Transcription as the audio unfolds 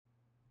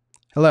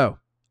Hello,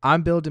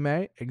 I'm Bill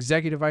DeMay,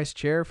 Executive Vice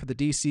Chair for the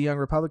DC Young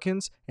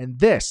Republicans, and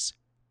this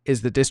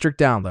is the District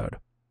Download.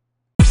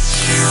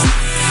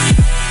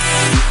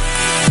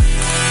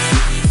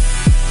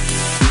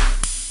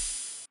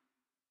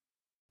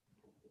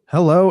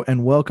 Hello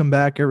and welcome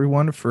back,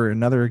 everyone, for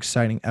another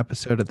exciting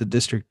episode of the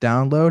District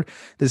Download.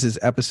 This is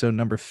episode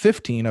number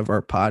 15 of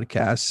our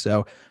podcast.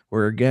 So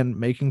we're again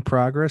making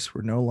progress.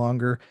 We're no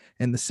longer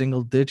in the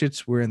single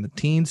digits. We're in the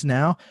teens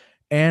now.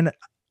 And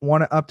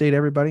want to update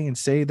everybody and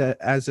say that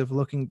as of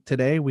looking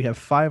today, we have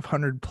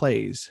 500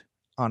 plays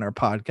on our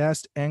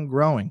podcast and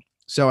growing.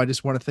 So I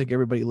just want to thank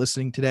everybody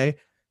listening today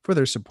for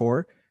their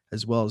support,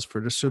 as well as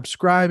for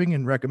subscribing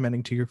and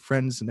recommending to your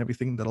friends and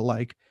everything that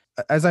alike.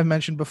 As I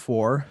mentioned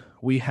before,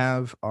 we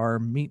have our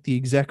Meet the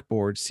Exec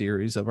Board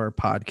series of our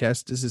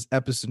podcast. This is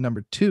episode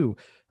number 2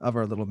 of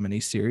our little mini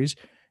series.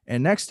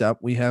 And next up,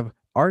 we have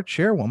our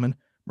chairwoman,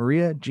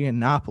 Maria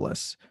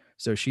Giannopoulos.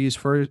 So she's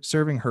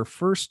serving her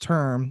first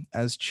term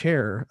as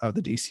chair of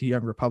the DC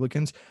Young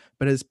Republicans,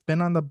 but has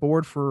been on the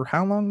board for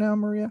how long now,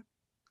 Maria?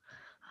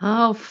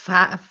 Oh,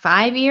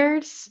 5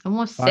 years,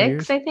 almost 5 6,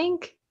 years? I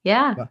think.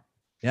 Yeah.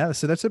 Yeah,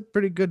 so that's a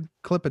pretty good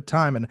clip of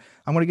time. And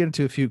I'm going to get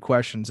into a few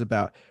questions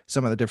about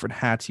some of the different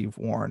hats you've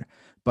worn.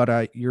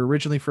 But you're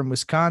originally from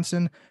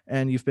Wisconsin,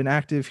 and you've been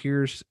active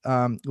here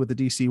with the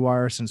DC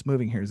Wire since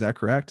moving here. Is that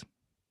correct?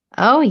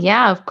 Oh,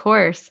 yeah, of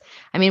course.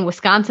 I mean,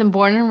 Wisconsin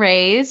born and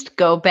raised.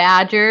 Go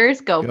Badgers,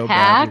 go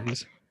Pack.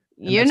 Badgers.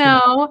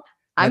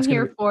 I'm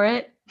here for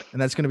it. And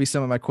that's going to be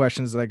some of my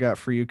questions that I got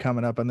for you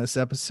coming up on this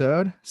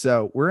episode.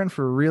 So we're in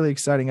for a really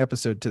exciting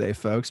episode today,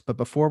 folks. But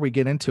before we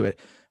get into it,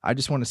 I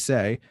just want to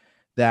say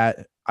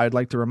that I'd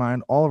like to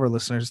remind all of our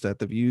listeners that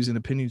the views and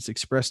opinions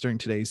expressed during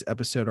today's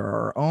episode are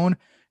our own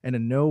and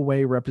in no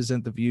way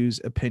represent the views,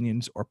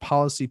 opinions, or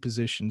policy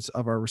positions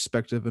of our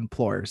respective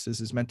employers. This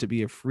is meant to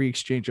be a free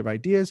exchange of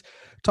ideas,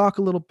 talk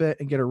a little bit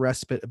and get a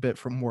respite a bit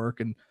from work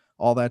and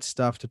all that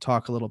stuff to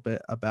talk a little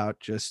bit about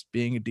just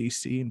being a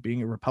DC and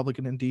being a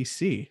Republican in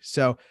DC.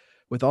 So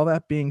with all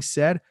that being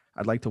said,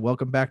 I'd like to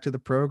welcome back to the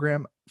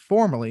program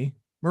formally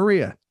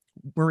Maria.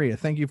 Maria,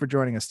 thank you for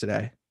joining us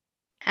today.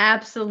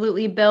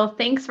 Absolutely, Bill.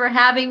 Thanks for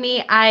having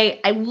me. I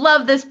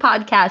love this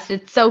podcast.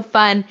 It's so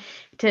fun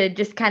to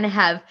just kind of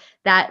have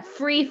that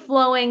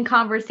free-flowing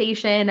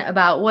conversation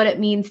about what it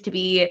means to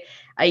be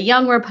a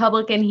young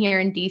Republican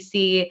here in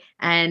DC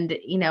and,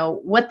 you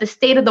know, what the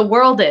state of the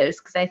world is,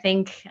 because I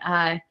think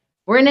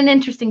we're in an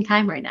interesting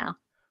time right now.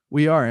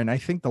 We are. And I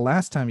think the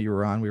last time you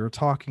were on, we were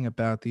talking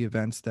about the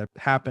events that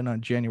happened on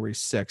January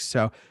 6th.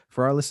 So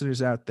for our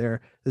listeners out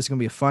there, this is going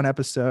to be a fun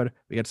episode.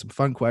 We got some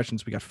fun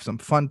questions. We got some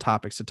fun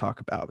topics to talk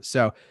about.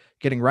 So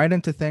getting right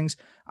into things,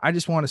 I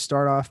just want to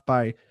start off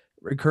by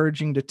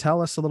encouraging to tell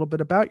us a little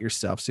bit about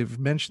yourself. So you've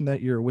mentioned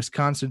that you're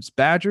Wisconsin's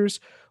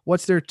Badgers.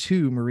 What's there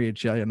to Maria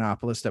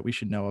Giannopoulos that we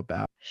should know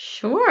about?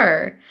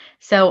 Sure.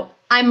 So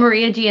I'm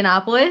Maria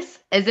Giannopoulos.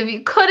 As if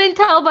you couldn't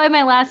tell by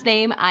my last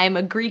name, I'm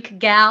a Greek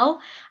gal.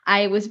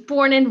 I was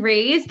born and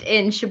raised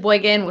in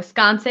Sheboygan,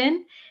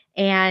 Wisconsin,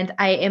 and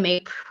I am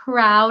a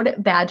proud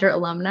Badger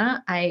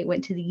alumna. I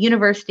went to the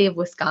University of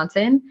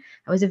Wisconsin.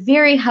 I was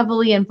very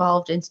heavily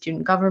involved in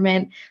student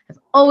government. I've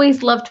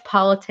always loved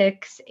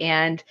politics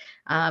and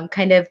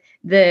kind of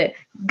the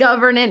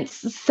governance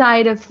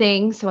side of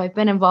things. So I've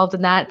been involved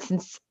in that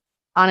since,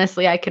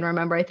 honestly, I can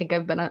remember. I think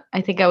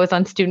I was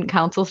on student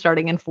council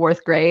starting in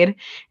 4th grade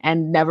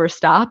and never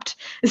stopped.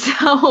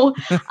 So,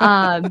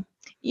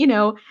 you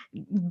know,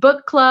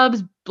 book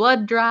clubs,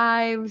 blood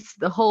drives,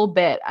 the whole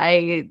bit.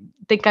 I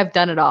think I've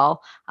done it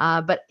all.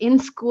 But in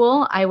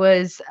school, I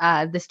was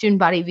the student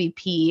body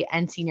VP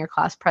and senior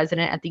class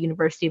president at the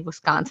University of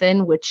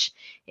Wisconsin, which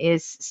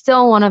is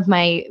still one of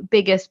my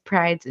biggest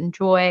prides and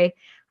joy.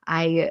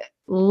 I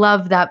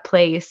love that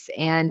place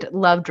and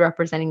loved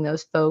representing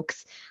those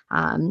folks.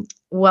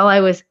 While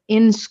I was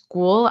in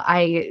school,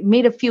 I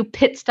made a few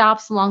pit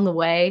stops along the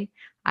way.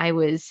 I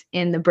was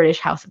in the British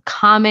House of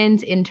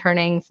Commons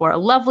interning for a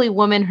lovely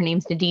woman. Her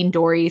name's Nadine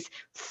Dorries.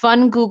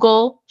 Fun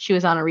Google. She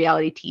was on a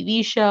reality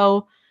TV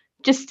show.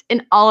 Just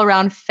an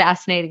all-around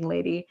fascinating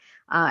lady.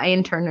 I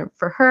interned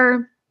for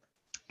her.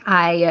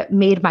 I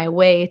made my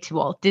way to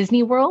Walt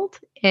Disney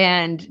World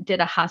and did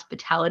a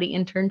hospitality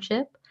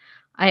internship.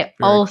 I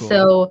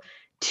also,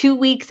 2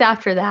 weeks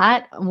after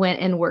that, went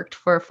and worked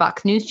for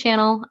Fox News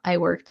Channel. I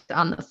worked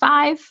on The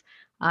Five.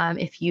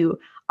 If you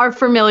are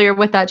familiar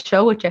with that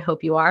show, which I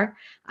hope you are,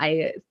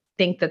 I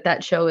think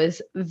that show is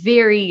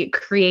very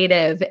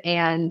creative,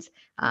 and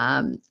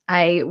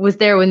I was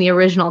there when the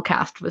original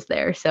cast was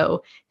there.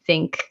 So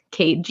think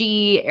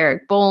KG,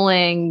 Eric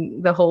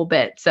Bolling, the whole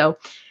bit. So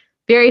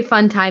very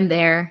fun time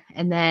there.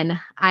 And then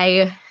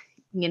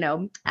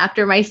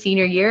after my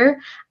senior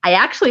year, I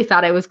actually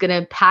thought I was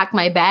going to pack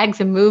my bags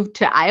and move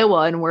to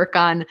Iowa and work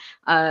on,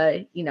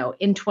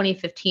 in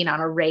 2015 on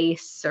a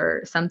race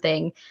or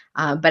something.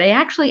 But I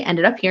actually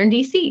ended up here in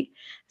DC.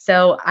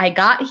 So I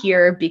got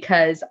here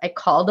because I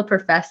called a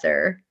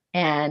professor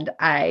and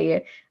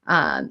I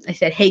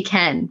said, "Hey,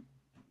 Ken,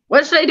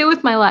 What should I do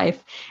with my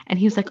life? And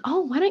he was like, oh,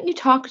 why don't you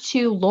talk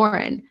to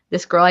Lauren,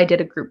 this girl I did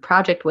a group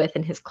project with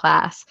in his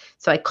class.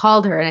 So I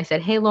called her and I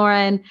said, hey,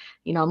 Lauren,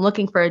 I'm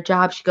looking for a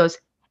job. She goes,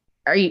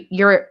 are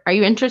you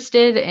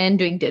interested in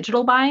doing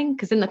digital buying?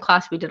 Because in the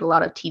class we did a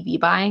lot of TV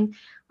buying.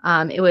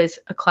 It was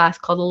a class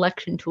called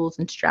Election Tools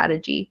and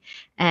Strategy.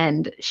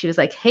 And she was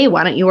like, hey,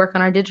 why don't you work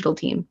on our digital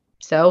team?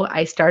 So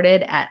I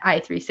started at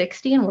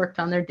i360 and worked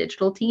on their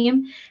digital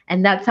team.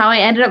 And that's how I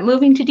ended up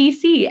moving to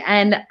DC.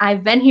 And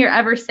I've been here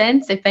ever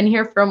since. I've been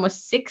here for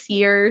almost 6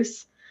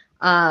 years.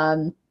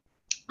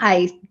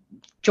 I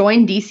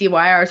joined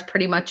DCYRs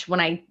pretty much when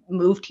I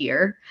moved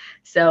here.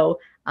 So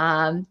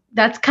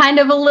that's kind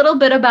of a little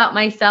bit about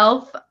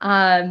myself.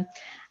 Kind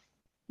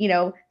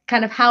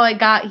of how I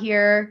got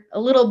here, a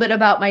little bit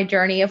about my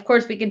journey. Of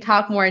course, we can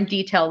talk more in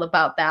detail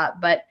about that,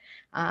 but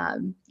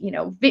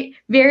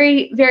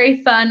very,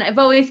 very fun. I've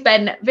always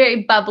been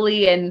very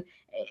bubbly and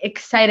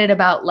excited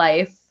about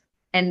life.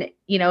 And,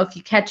 if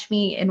you catch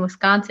me in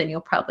Wisconsin,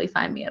 you'll probably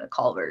find me at a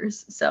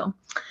Culver's. So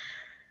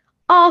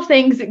all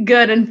things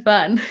good and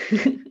fun.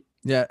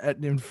 Yeah,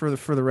 and for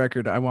the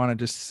record, I want to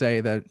just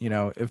say that,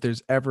 if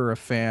there's ever a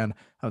fan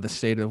of the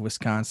state of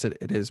Wisconsin,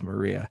 it is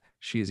Maria.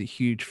 She is a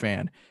huge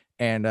fan,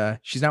 and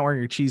she's not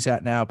wearing her cheese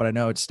hat now, but I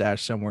know it's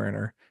stashed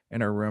somewhere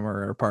in her room or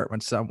her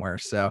apartment somewhere.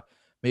 So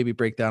maybe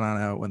break that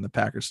on out when the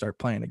Packers start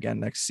playing again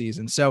next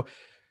season. So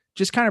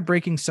just kind of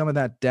breaking some of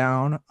that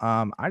down,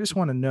 I just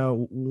want to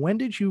know, when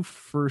did you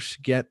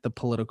first get the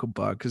political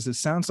bug? Because it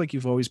sounds like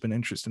you've always been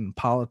interested in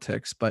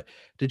politics, but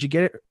did you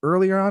get it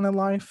earlier on in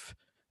life?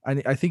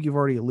 I think you've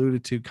already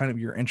alluded to kind of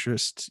your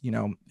interest,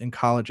 in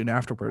college and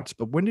afterwards,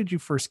 but when did you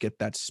first get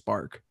that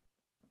spark?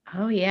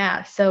 Oh,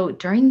 yeah. So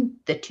during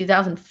the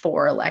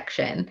 2004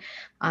 election,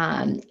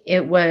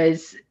 it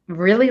was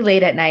really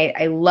late at night.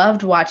 I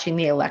loved watching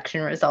the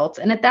election results.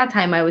 And at that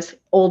time, I was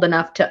old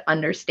enough to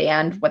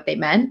understand what they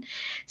meant.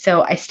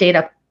 So I stayed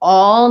up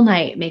all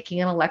night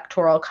making an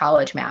electoral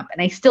college map.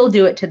 And I still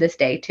do it to this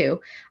day, too.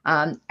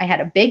 I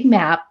had a big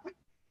map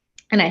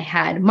and I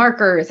had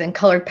markers and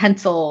colored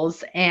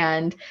pencils,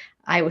 and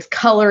I was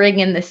coloring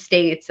in the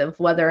states of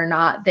whether or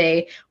not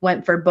they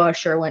went for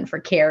Bush or went for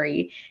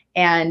Kerry.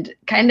 And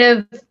kind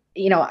of,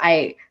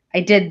 I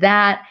did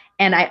that.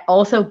 And I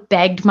also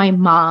begged my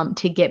mom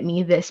to get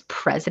me this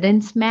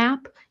president's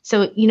map.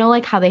 So,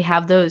 like how they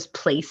have those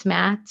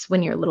placemats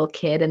when you're a little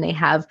kid and they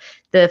have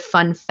the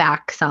fun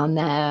facts on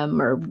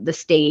them or the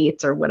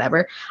states or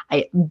whatever.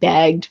 I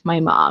begged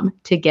my mom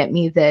to get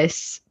me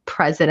this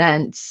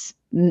president's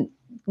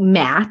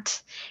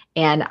mat,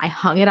 and I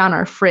hung it on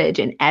our fridge,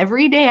 and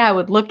every day I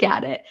would look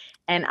at it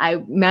and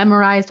I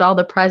memorized all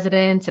the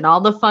presidents and all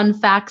the fun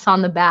facts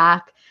on the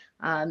back.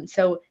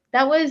 So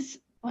that was,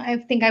 I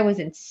think I was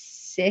in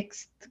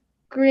 6th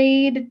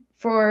grade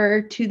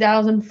for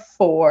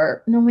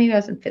 2004. No, maybe I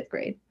was in 5th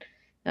grade,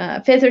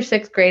 5th or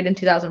 6th grade in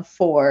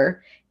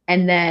 2004.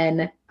 And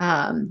then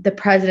the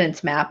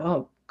president's map,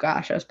 oh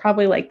gosh, I was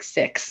probably like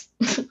 6.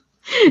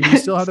 Do you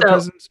still have the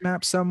president's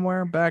map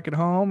somewhere back at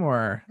home,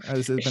 or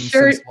has it been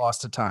since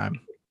lost to time?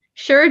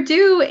 Sure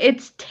do.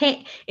 It's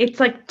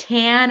like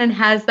tan and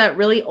has that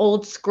really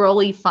old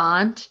scrolly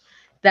font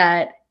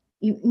that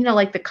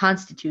like the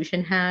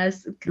Constitution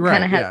has.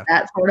 Kind of has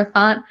that sort of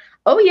font.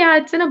 Oh yeah,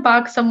 it's in a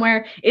box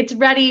somewhere. It's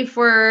ready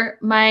for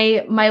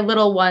my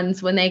little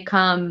ones when they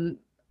come.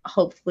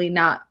 Hopefully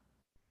not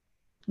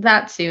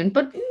that soon,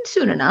 but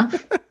soon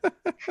enough.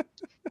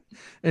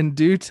 In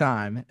due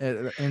time.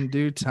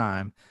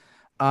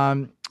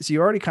 So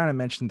you already kind of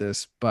mentioned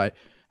this, but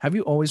have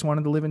you always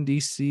wanted to live in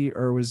DC,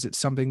 or was it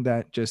something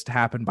that just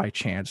happened by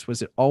chance?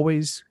 Was it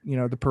always,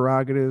 the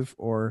prerogative,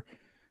 or,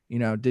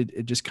 did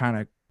it just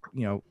kind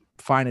of,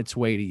 find its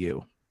way to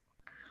you?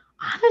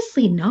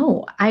 Honestly,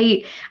 no.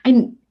 I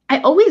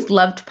always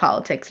loved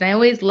politics, and I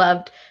always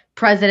loved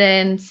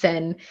presidents,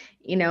 and,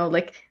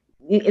 like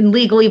in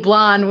Legally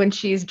Blonde when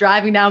she's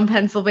driving down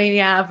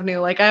Pennsylvania Avenue,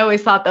 like I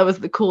always thought that was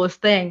the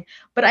coolest thing.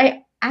 But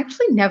I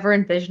actually never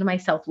envisioned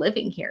myself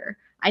living here.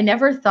 I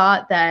never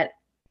thought that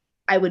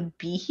I would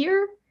be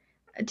here,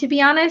 to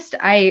be honest.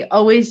 I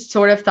always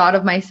sort of thought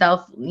of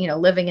myself,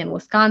 living in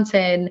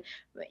Wisconsin,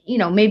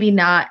 maybe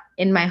not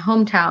in my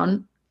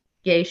hometown,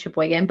 yay,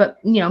 Sheboygan, but,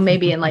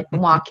 maybe in like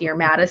Milwaukee or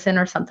Madison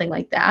or something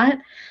like that.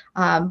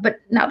 But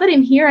now that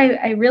I'm here,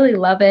 I really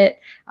love it.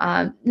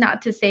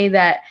 Not to say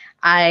that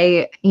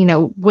I,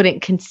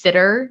 wouldn't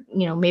consider,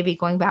 maybe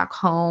going back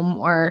home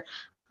or,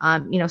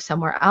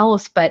 somewhere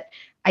else, but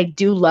I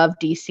do love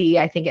DC.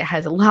 I think it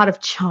has a lot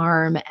of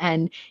charm,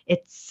 and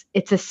it's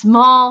a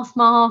small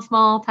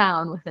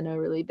town within a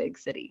really big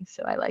city.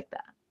 So I like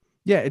that.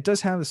 Yeah, it does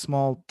have a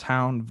small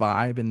town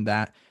vibe in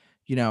that,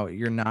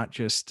 you're not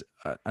just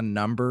a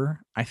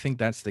number. I think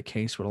that's the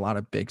case with a lot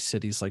of big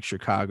cities like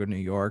Chicago, New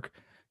York.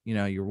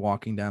 You're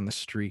walking down the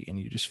street and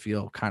you just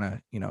feel kind of,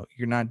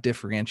 you're not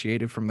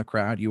differentiated from the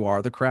crowd. You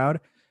are the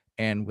crowd.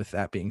 And with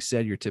that being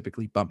said, you're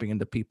typically bumping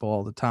into people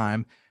all the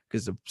time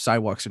because the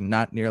sidewalks are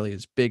not nearly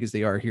as big as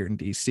they are here in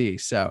DC.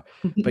 So,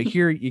 but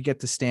here you get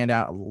to stand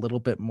out a little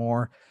bit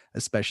more.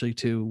 especially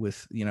too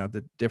with,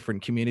 the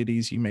different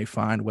communities you may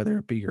find, whether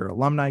it be your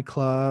alumni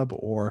club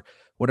or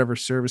whatever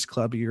service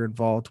club you're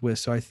involved with.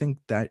 So I think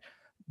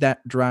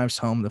that drives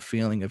home the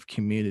feeling of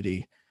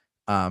community,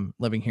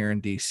 living here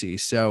in DC.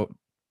 So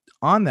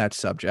on that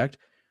subject,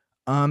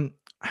 um,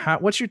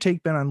 what's your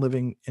take been on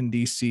living in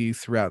DC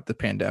throughout the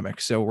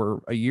pandemic? So we're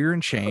a year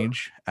and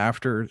change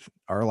after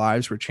our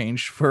lives were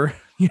changed for,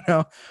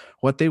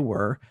 what they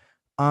were.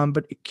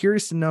 But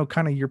curious to know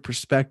kind of your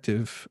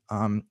perspective,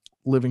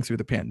 living through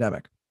the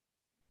pandemic.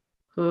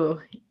 Ooh,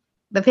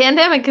 the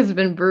pandemic has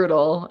been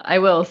brutal, I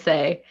will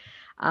say.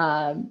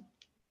 Um,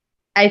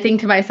 I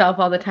think to myself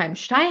all the time,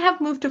 should I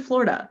have moved to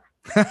Florida?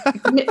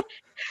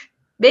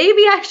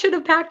 Maybe I should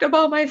have packed up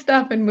all my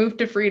stuff and moved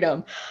to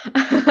freedom.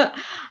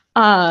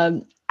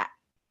 um,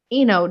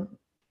 you know,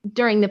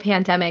 During the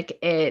pandemic,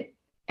 it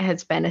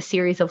has been a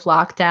series of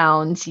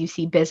lockdowns. You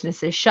see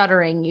businesses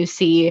shuttering, you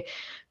see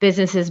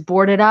businesses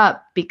boarded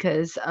up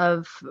because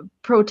of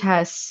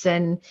protests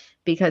and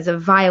because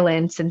of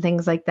violence and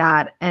things like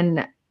that.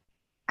 And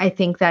I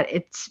think that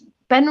it's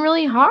been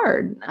really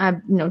hard.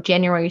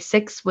 January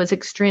 6th was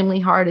extremely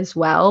hard as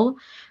well.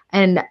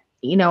 And,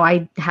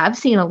 I have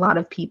seen a lot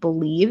of people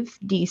leave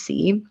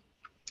DC.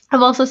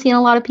 I've also seen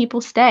a lot of people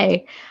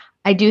stay.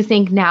 I do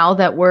think now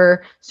that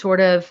we're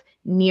sort of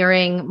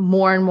nearing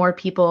more and more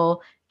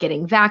people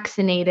getting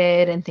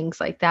vaccinated and things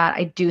like that,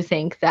 I do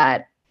think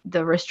that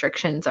the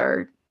restrictions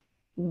are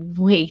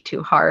way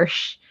too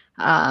harsh.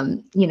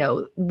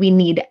 We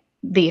need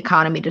the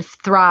economy to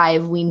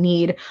thrive. We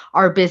need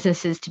our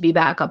businesses to be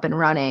back up and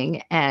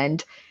running.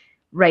 And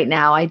right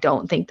now, I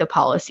don't think the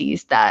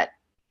policies that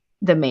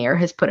the mayor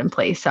has put in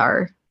place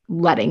are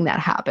letting that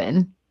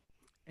happen.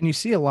 And you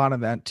see a lot of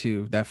that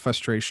too, that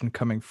frustration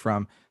coming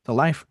from the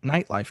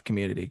nightlife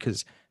community,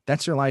 because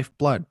that's their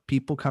lifeblood.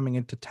 People coming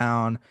into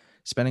town,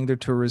 spending their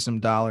tourism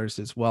dollars,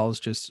 as well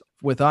as just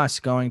with us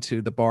going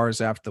to the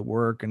bars after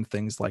work and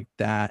things like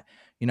that.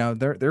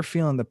 They're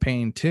feeling the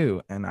pain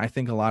too. And I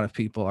think a lot of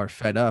people are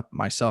fed up,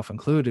 myself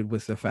included,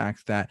 with the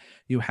fact that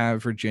you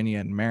have Virginia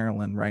and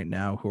Maryland right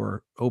now who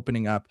are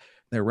opening up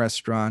their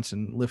restaurants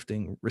and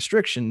lifting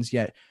restrictions,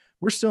 yet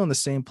we're still in the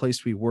same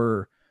place we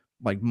were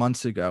like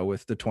months ago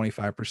with the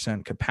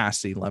 25%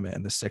 capacity limit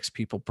and the 6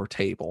 people per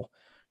table.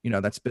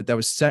 That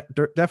was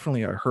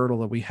definitely a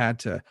hurdle that we had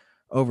to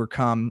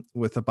overcome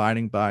with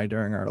abiding by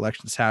during our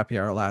elections happy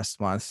hour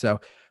last month.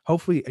 So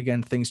hopefully,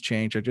 again, things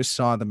change. I just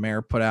saw the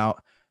mayor put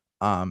out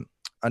a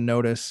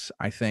notice,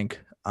 I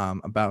think,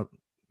 about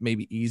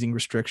maybe easing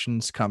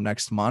restrictions come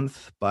next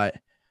month. But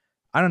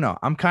I don't know.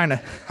 I'm kind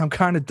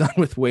of done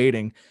with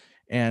waiting,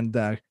 and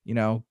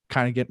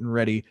kind of getting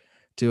ready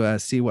to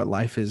see what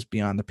life is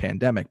beyond the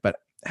pandemic. But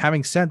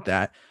having said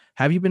that,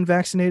 have you been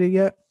vaccinated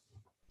yet?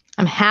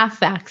 I'm half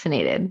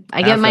vaccinated.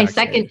 Half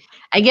vaccinated.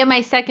 I get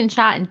my second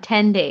shot in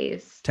 10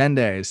 days. 10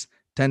 days.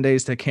 10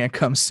 days that can't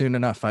come soon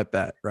enough, I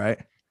bet, right?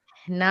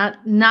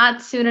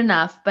 Not soon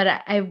enough, but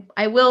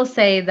I will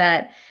say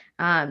that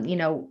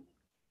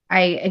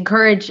I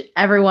encourage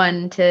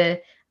everyone to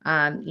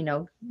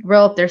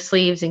roll up their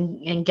sleeves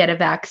and get a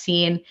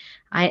vaccine.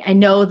 I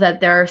know that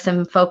there are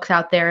some folks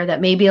out there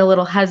that may be a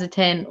little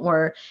hesitant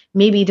or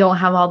maybe don't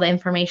have all the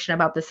information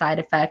about the side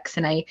effects.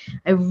 And I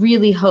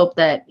really hope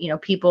that,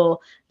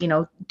 people,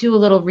 do a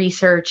little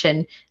research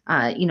and,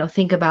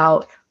 think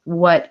about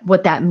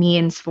what that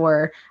means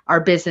for our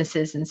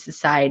businesses and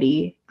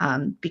society.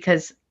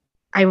 Because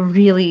I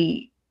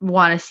really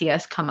want to see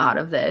us come out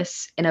of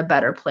this in a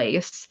better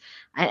place.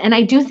 And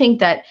I do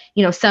think that,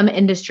 some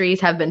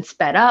industries have been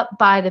sped up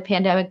by the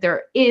pandemic.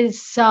 There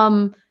is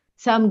some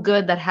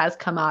good that has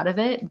come out of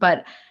it,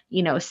 but,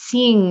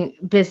 seeing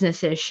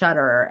businesses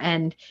shutter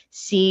and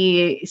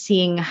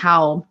seeing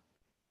how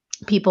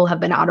people have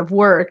been out of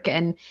work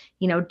and,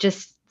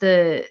 just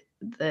the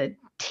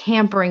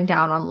tampering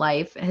down on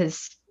life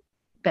has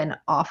been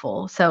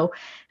awful. So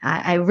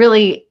I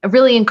really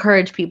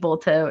encourage people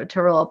to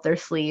roll up their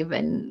sleeve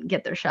and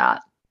get their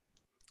shot.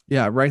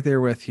 Yeah, right there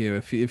with you.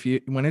 If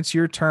you when it's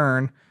your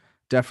turn,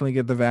 definitely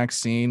get the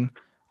vaccine.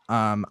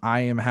 I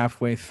am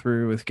halfway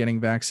through with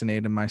getting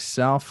vaccinated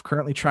myself.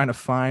 Currently trying to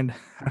find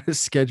how to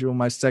schedule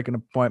my second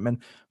appointment,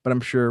 but I'm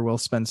sure we'll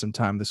spend some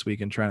time this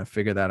weekend trying to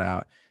figure that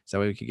out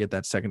so we could get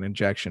that second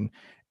injection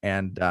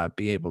and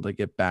be able to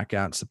get back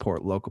out and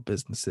support local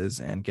businesses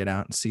and get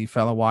out and see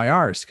fellow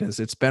YRs, because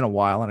it's been a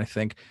while, and I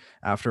think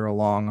after a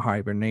long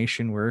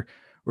hibernation,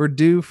 we're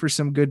due for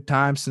some good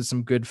times and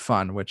some good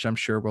fun, which I'm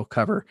sure we'll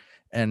cover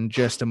in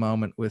just a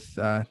moment with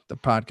the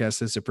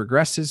podcast as it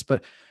progresses.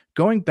 But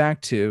going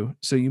back to,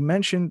 so you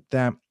mentioned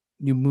that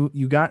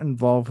you got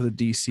involved with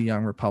the DC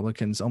Young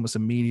Republicans almost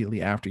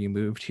immediately after you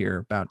moved here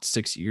about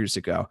 6 years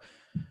ago.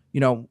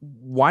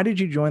 Why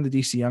did you join the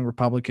DC Young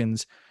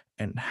Republicans,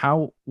 and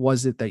how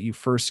was it that you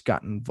first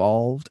got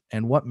involved,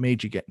 and what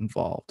made you get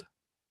involved?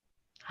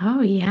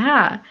 Oh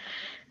yeah.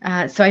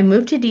 So I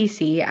moved to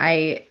DC.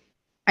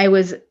 I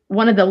was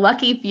one of the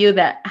lucky few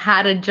that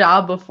had a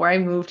job before I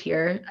moved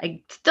here.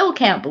 I still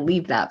can't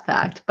believe that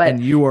fact, but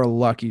And you are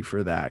lucky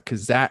for that,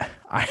 because that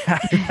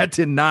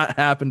did not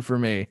happen for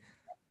me.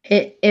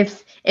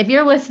 If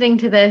you're listening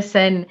to this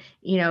and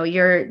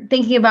you're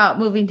thinking about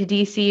moving to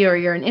DC, or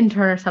you're an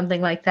intern or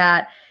something like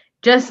that,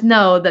 just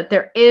know that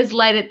there is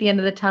light at the end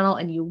of the tunnel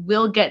and you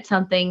will get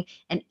something.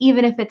 And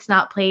even if it's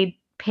not paid,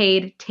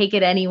 take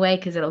it anyway,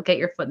 because it'll get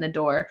your foot in the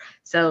door.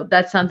 So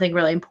that's something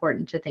really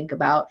important to think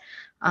about.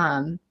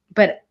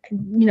 But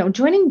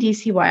joining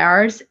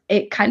DCYRs,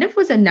 it kind of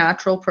was a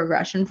natural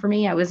progression for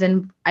me. I was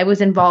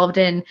involved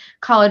in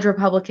college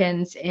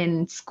Republicans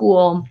in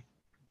school,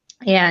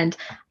 and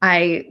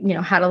I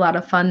had a lot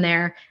of fun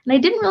there. And I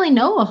didn't really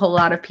know a whole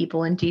lot of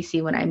people in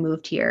DC when I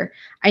moved here.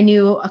 I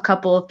knew a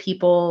couple of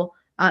people,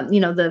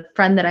 the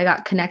friend that I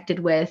got connected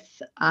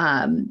with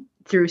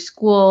through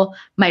school.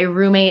 My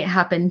roommate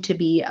happened to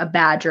be a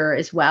Badger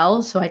as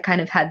well, so I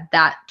kind of had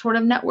that sort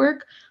of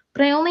network,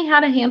 but I only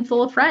had a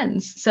handful of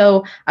friends.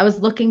 So I was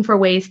looking for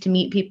ways to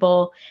meet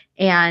people.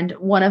 And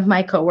one of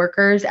my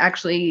coworkers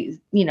actually,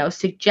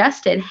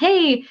 suggested,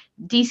 hey,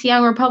 DC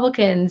Young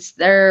Republicans,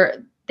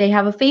 they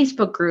have a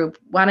Facebook group.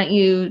 Why don't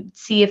you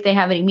see if they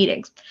have any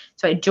meetings?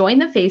 So I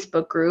joined the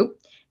Facebook group,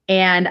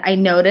 and I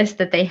noticed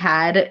that they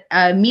had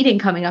a meeting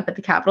coming up at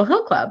the Capitol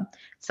Hill Club.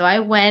 So I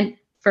went,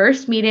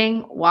 first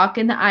meeting, walk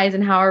in the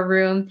Eisenhower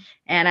room,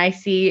 and I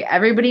see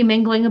everybody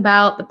mingling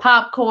about the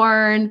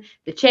popcorn,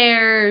 the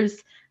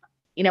chairs,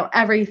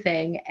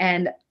 everything.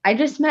 And I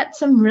just met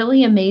some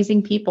really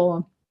amazing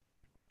people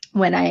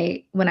when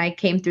I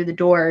came through the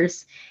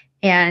doors.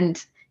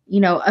 And,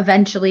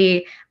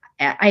 eventually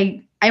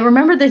I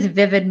remember this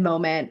vivid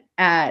moment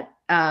at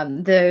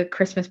the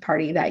Christmas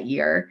party that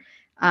year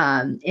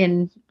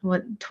in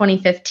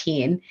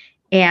 2015.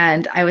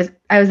 And I was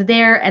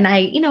there, and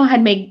I,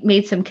 had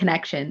made some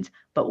connections.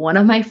 But one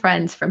of my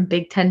friends from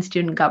Big Ten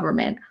Student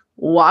Government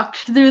walked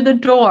through the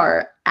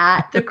door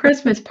at the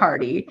Christmas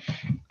party,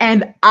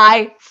 and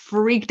I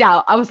freaked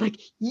out. I was like,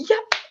 yeah.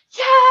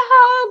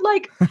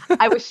 Like,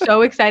 I was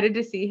so excited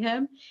to see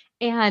him.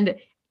 And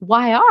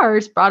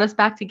YRs brought us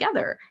back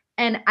together.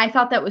 And I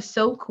thought that was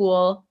so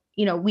cool.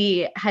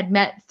 We had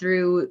met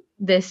through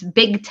this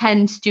Big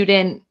Ten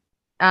student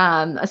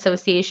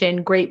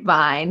association,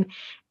 Grapevine,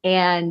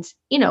 and,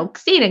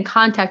 stayed in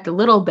contact a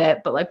little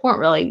bit, but like weren't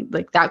really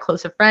like that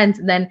close of friends.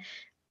 And then,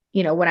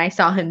 when I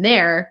saw him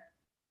there,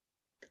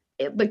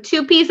 like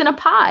two peas in a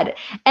pod.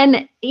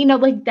 And,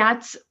 like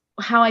that's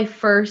how I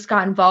first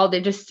got involved. I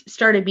just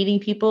started meeting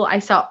people. I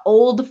saw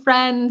old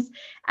friends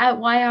at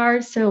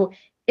YR. So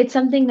it's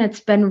something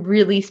that's been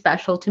really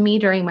special to me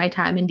during my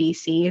time in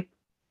DC.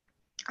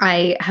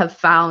 I have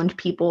found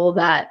people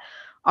that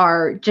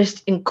are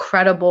just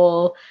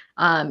incredible,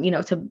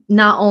 to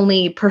not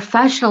only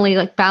professionally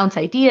like bounce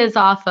ideas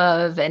off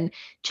of and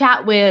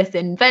chat with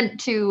and vent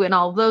to and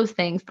all those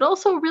things, but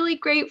also really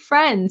great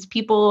friends,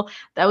 people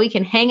that we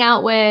can hang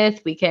out with.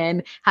 We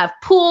can have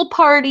pool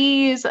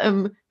parties.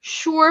 I'm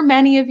sure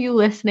many of you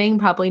listening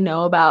probably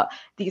know about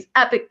these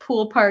epic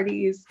pool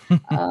parties.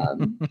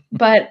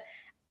 But,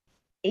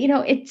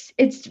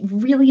 it's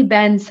really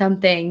been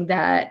something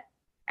that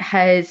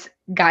has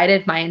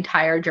guided my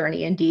entire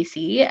journey in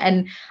DC.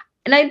 And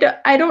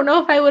I don't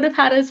know if I would have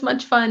had as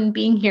much fun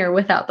being here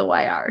without the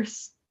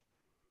YRs.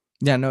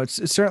 Yeah, no,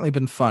 it's certainly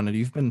been fun, and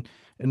you've been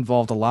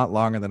involved a lot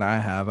longer than I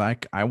have.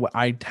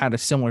 I had a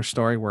similar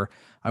story where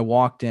I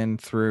walked in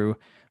through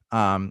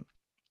the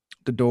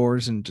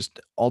doors and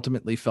just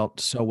ultimately felt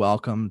so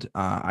welcomed.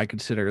 I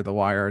consider the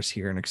YRs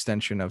here an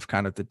extension of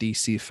kind of the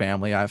DC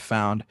family I've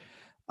found.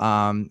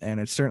 And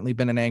it's certainly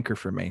been an anchor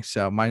for me.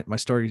 So my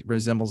story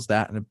resembles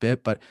that in a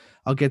bit, but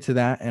I'll get to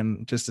that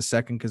in just a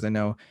second, because I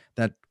know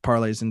that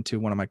parlays into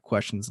one of my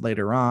questions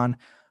later on.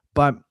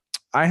 But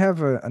I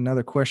have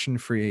another question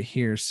for you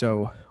here.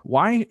 So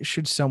why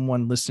should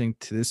someone listening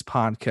to this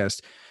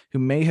podcast who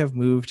may have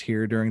moved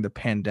here during the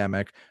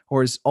pandemic,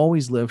 or has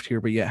always lived here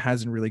but yet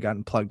hasn't really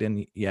gotten plugged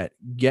in yet,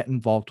 get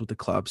involved with the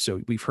club?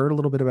 So we've heard a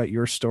little bit about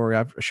your story.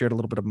 I've shared a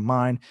little bit of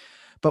mine,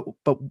 but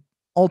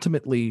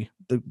ultimately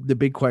the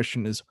big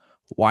question is,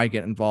 why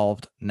get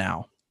involved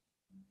now?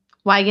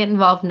 Why get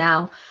involved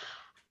now?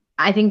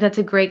 I think that's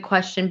a great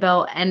question,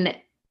 Bill. And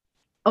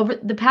over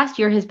the past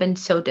year has been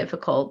so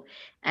difficult,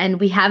 and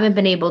we haven't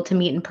been able to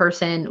meet in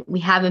person. We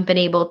haven't been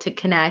able to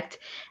connect.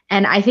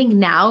 And I think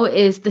now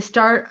is the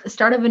start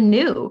of a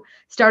new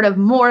start of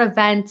more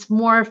events,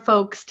 more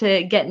folks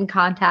to get in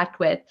contact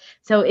with.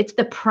 So it's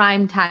the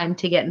prime time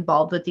to get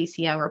involved with DC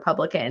Young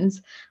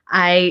Republicans.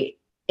 I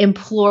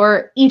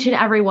implore each and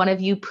every one of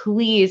you,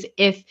 please,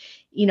 if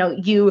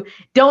you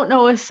don't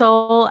know a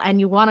soul and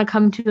you want to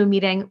come to a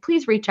meeting,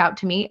 please reach out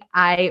to me.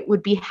 I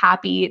would be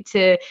happy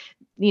to,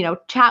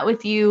 chat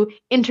with you,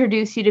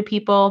 introduce you to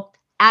people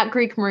at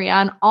Greek Maria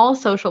on all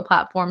social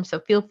platforms. So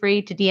feel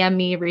free to DM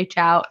me, reach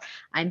out.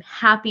 I'm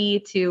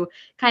happy to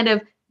kind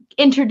of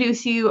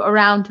introduce you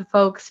around to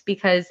folks,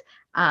 because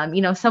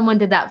someone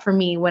did that for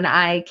me when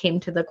I came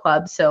to the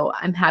club. So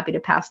I'm happy to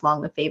pass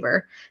along the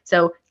favor.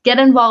 So get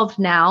involved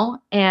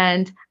now.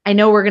 And I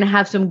know we're going to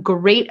have some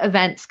great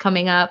events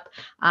coming up.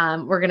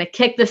 We're going to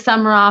kick the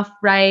summer off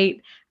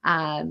right.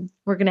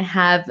 We're going to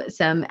have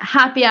some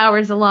happy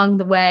hours along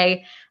the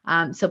way.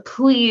 So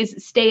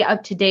please stay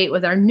up to date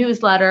with our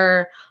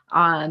newsletter,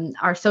 on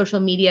our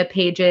social media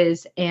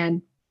pages,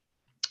 and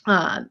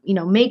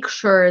make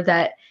sure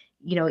that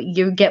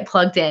you get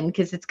plugged in,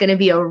 because it's going to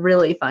be a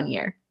really fun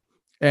year.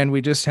 And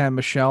we just had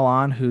Michelle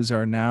on, who's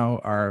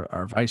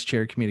our vice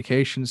chair of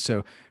communications.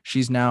 So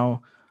she's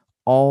now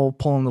all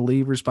pulling the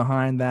levers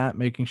behind that,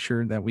 making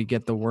sure that we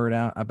get the word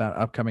out about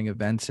upcoming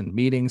events and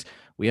meetings.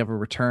 We have a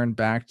return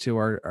back to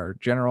our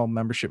general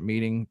membership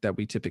meeting that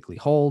we typically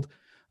hold.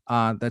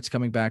 That's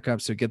coming back up.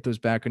 So get those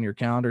back on your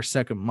calendar.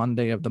 Second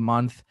Monday of the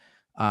month.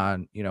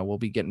 We'll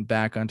be getting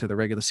back onto the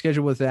regular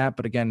schedule with that.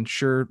 But again,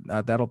 sure,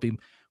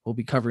 we'll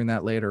be covering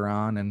that later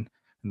on in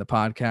the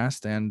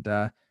podcast.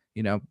 And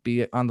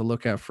be on the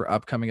lookout for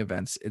upcoming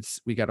events.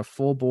 We got a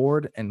full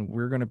board, and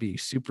we're going to be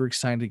super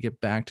excited to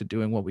get back to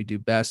doing what we do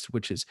best,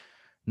 which is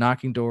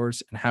knocking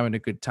doors and having a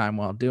good time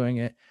while doing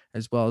it,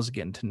 as well as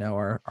getting to know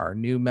our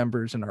new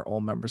members and our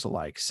old members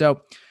alike.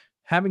 So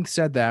having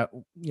said that,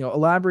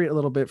 elaborate a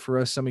little bit for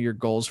us, some of your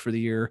goals for the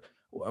year.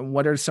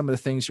 What are some of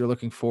the things you're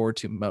looking forward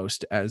to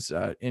most as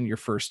in your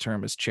first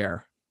term as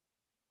chair?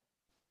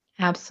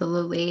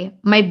 Absolutely.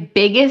 My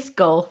biggest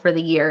goal for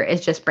the year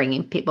is just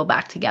bringing people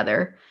back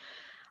together.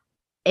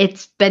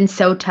 It's been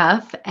so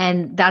tough,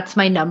 and that's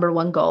my number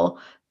one goal.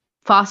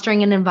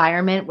 Fostering an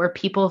environment where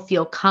people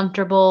feel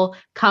comfortable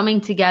coming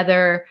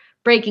together,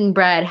 breaking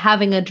bread,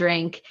 having a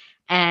drink,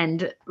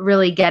 and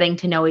really getting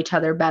to know each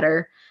other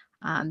better.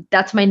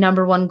 That's my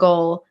number one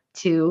goal,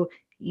 to,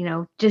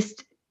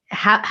 just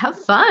have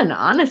fun,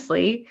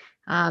 honestly.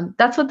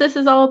 That's what this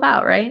is all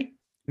about, right?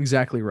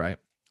 Exactly right.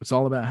 It's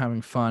all about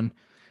having fun.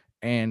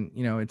 And,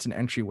 it's an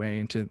entryway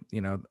into,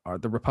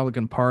 the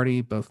Republican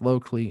Party, both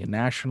locally and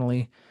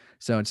nationally.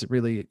 So it's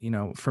really,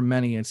 for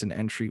many, it's an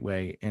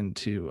entryway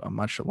into a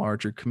much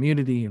larger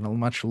community and a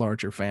much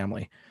larger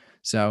family.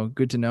 So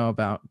good to know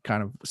about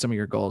kind of some of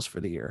your goals for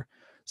the year.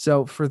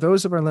 So for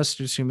those of our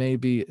listeners who may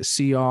be a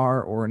CR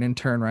or an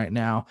intern right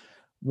now,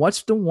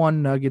 what's the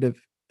one nugget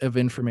of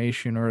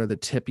information or the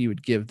tip you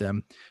would give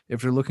them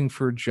if they're looking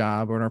for a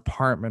job or an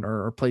apartment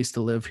or a place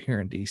to live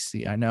here in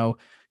DC? I know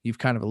you've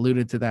kind of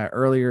alluded to that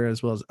earlier,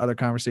 as well as other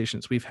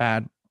conversations we've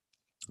had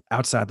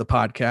outside the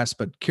podcast,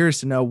 but curious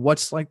to know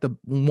what's like the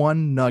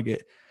one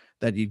nugget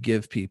that you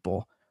give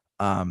people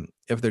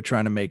if they're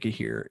trying to make it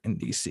here in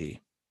DC.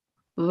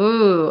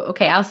 Ooh,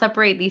 okay. I'll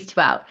separate these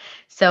two out.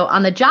 So,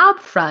 on the job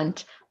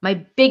front, my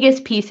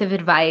biggest piece of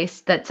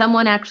advice that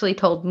someone actually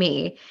told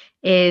me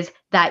is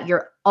that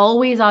you're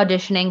always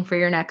auditioning for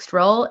your next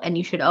role, and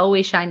you should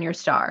always shine your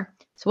star.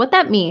 So, what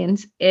that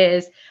means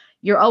is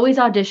you're always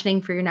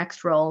auditioning for your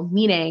next role,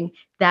 meaning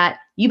that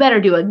you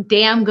better do a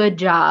damn good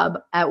job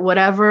at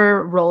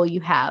whatever role you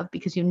have,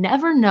 because you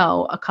never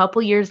know, a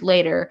couple years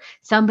later,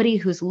 somebody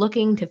who's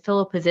looking to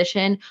fill a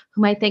position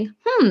who might think,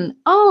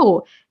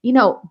 oh,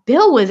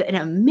 Bill was an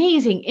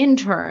amazing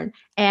intern,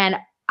 and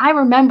I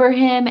remember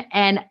him,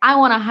 and I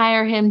want to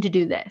hire him to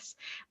do this.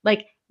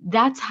 Like,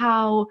 that's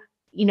how,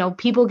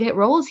 people get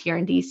roles here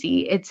in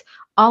DC. It's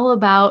all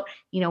about,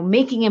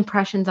 making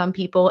impressions on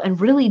people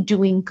and really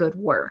doing good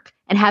work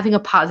and having a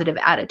positive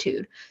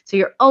attitude. So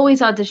you're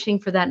always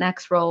auditioning for that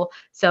next role.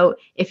 So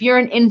if you're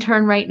an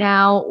intern right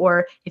now,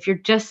 or if you're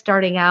just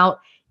starting out,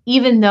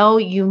 even though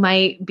you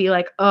might be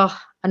like, oh,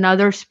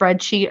 another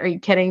spreadsheet, are you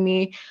kidding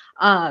me?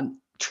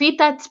 Treat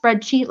that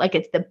spreadsheet like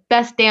it's the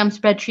best damn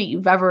spreadsheet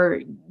you've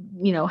ever,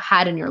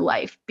 had in your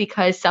life,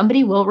 because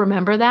somebody will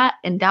remember that,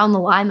 and down the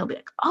line they'll be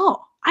like,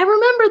 oh, I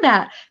remember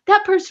that.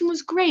 That person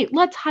was great.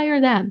 Let's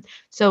hire them.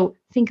 So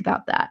think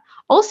about that.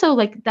 Also,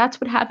 like, that's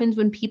what happens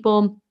when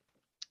people,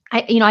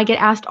 I get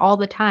asked all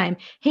the time,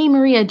 hey,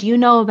 Maria, do you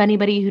know of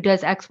anybody who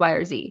does X, Y,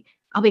 or Z?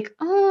 I'll be like,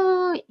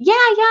 oh,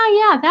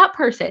 yeah, that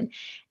person.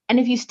 And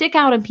if you stick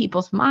out in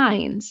people's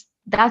minds,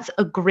 that's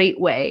a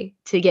great way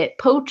to get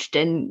poached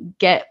and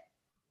get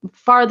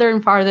farther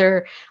and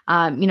farther,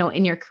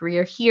 in your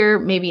career here,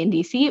 maybe in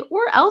DC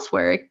or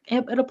elsewhere.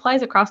 It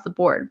applies across the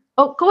board.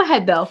 Oh, go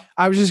ahead, Bill.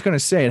 I was just going to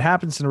say it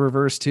happens in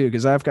reverse too,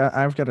 because I've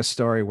got a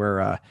story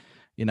where, I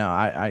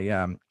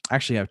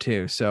actually have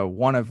two. So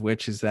one of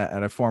which is that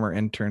at a former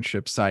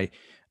internship site,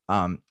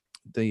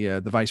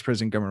 the vice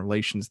president of government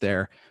relations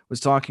there was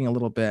talking a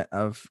little bit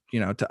of,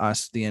 to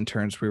us, the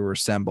interns, we were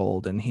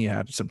assembled, and he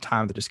had some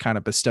time to just kind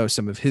of bestow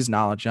some of his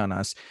knowledge on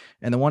us.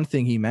 And the one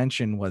thing he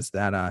mentioned was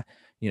that,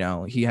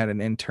 he had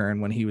an intern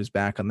when he was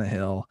back on the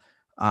Hill,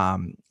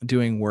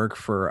 doing work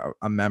for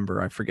a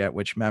member. I forget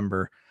which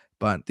member,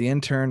 but the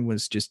intern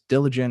was just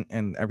diligent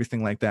and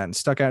everything like that, and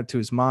stuck out to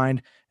his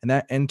mind. And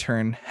that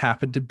intern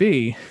happened to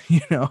be,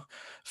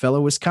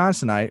 fellow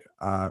Wisconsinite,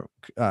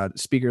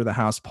 Speaker of the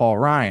House, Paul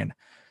Ryan.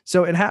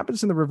 So it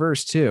happens in the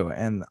reverse too.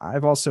 And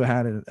I've also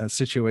had a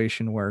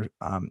situation where,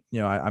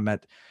 I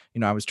met,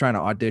 I was trying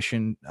to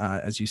audition,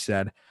 as you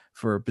said,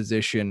 for a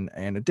position,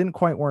 and it didn't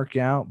quite work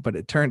out, but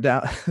it turned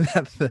out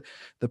that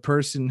the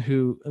person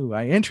who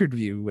I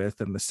interviewed with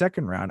in the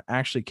second round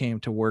actually came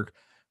to work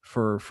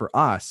for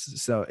us.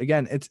 So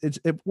again,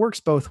 it works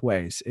both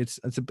ways.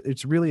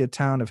 It's really a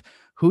town of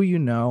who you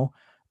know,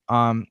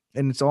 and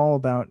it's all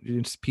about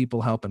just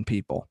people helping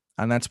people,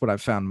 and that's what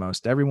I've found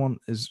most. Everyone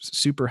is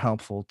super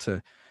helpful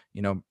to,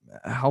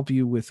 help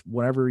you with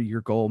whatever your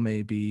goal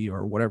may be,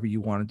 or whatever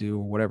you want to do,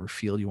 or whatever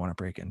field you want to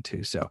break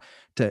into. So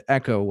to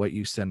echo what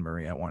you said,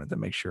 Maria, I wanted to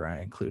make sure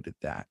I included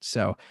that.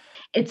 So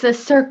It's a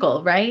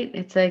circle, right?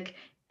 It's like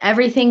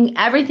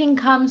everything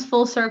comes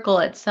full circle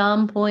at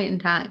some point in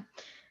time.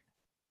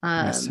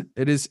 yes, Um,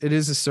 it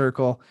is a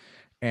circle,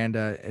 and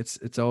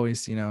it's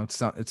always,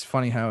 it's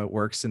funny how it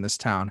works in this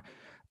town,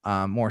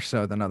 more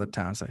so than other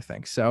towns, I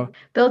think. So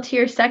Bill, to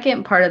your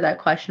second part of that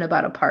question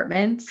about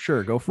apartments,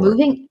 sure, go for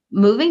it.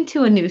 moving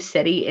to a new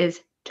city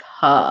is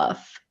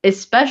tough,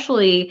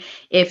 especially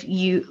if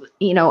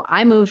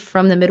I moved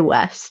from the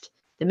Midwest.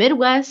 The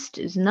Midwest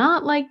is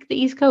not like the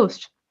East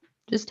Coast.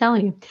 Just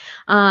telling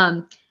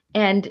you.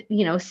 And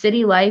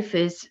city life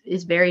is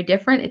very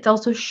different. It's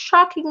also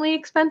shockingly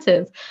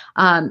expensive.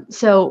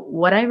 So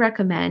what I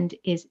recommend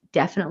is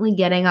definitely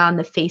getting on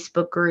the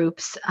Facebook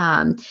groups.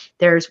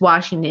 There's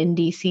Washington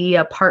D.C.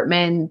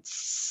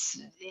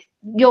 apartments.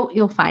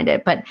 You'll find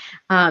it, but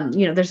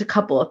there's a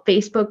couple of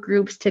Facebook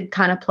groups to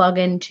kind of plug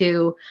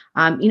into.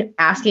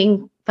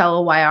 Asking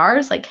fellow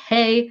YRs like,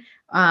 hey,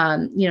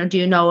 do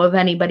you know of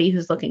anybody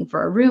who's looking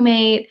for a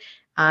roommate?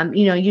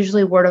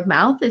 Usually word of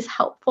mouth is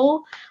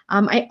helpful.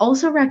 I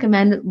also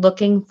recommend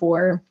looking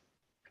for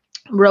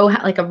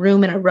like a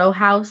room in a row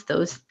house.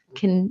 Those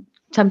can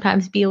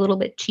sometimes be a little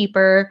bit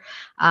cheaper.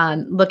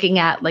 Looking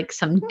at like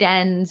some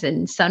dens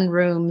and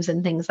sunrooms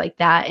and things like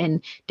that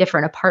in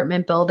different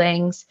apartment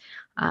buildings.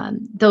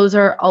 Those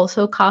are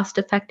also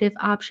cost-effective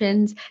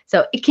options.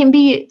 So it can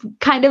be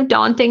kind of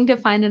daunting to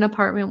find an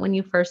apartment when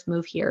you first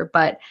move here,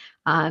 but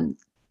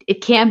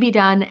it can be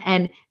done.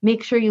 And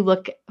make sure you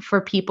look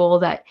for people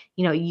that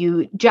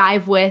you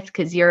jive with,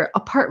 because your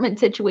apartment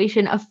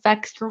situation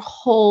affects your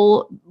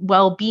whole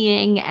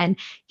well-being and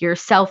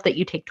yourself that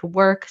you take to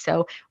work.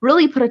 So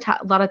really put a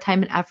lot of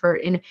time and effort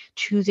in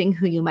choosing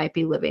who you might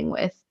be living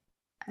with.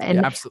 Yeah,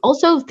 And absolutely.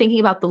 also thinking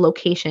about the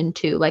location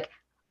too, like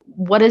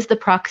what is the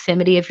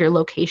proximity of your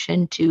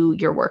location to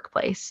your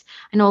workplace?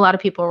 I know a lot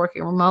of people are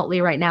working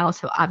remotely right now,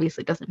 so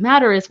obviously it doesn't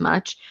matter as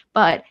much,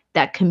 but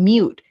that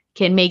commute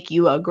can make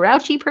you a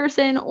grouchy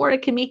person or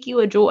it can make you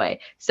a joy.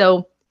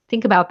 So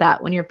think about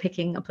that when you're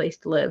picking a place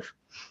to live.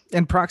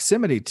 And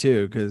proximity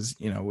too, because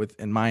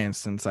in my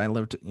instance, I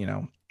lived,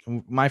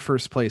 my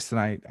first place that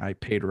I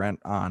paid rent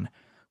on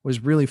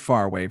was really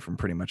far away from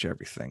pretty much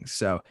everything.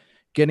 So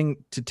getting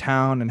to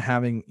town and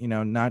having,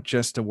 not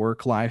just a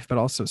work life but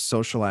also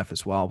social life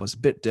as well was a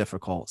bit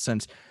difficult,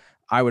 since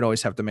I would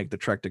always have to make the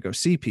trek to go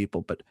see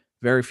people, but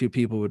very few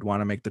people would want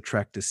to make the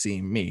trek to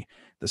see me,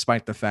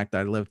 despite the fact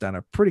that I lived on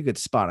a pretty good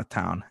spot of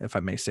town, if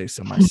I may say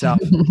so myself.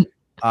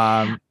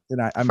 And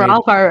I For made all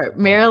of our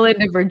home. Maryland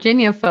and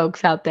Virginia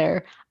folks out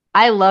there,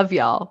 I love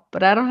y'all,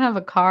 but I don't have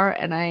a car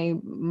and I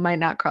might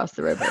not cross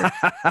the river.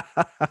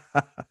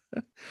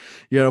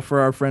 For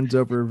our friends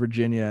over in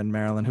Virginia and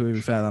Maryland who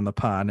we've had on the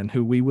pod and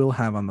who we will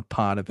have on the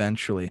pod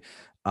eventually,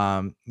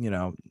 um, you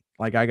know,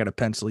 like I got to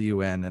pencil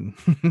you in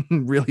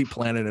and really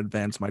plan in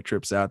advance my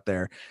trips out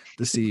there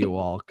to see you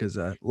all, because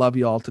love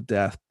you all to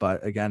death.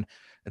 But again,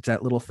 it's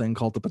that little thing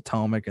called the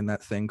Potomac and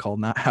that thing called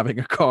not having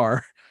a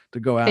car to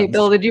go out Hey, and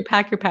Bill, did you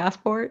pack your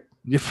passport?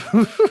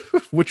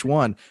 which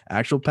one?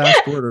 Actual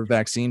passport or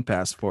vaccine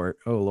passport?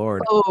 Oh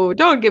Lord. Oh,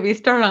 don't get me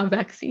started on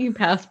vaccine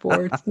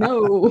passports.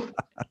 No.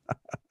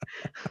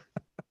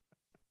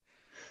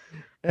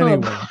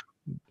 Anyway,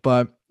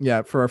 but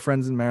yeah, for our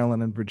friends in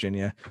Maryland and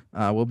Virginia,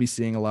 we'll be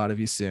seeing a lot of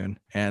you soon.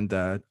 And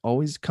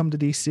always come to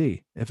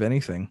DC. If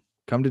anything,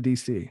 come to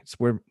DC. It's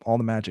where all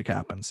the magic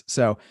happens.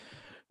 So,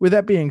 with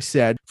that being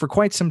said, for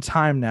quite some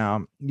time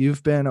now,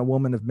 you've been a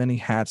woman of many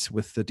hats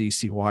with the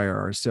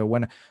DCYR. So,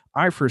 when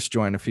I first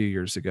joined a few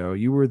years ago,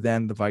 you were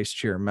then the vice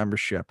chair of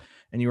membership,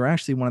 and you were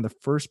actually one of the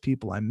first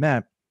people I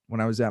met when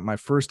I was at my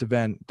first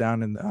event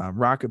down in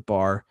Rocket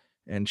Bar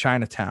in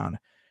Chinatown.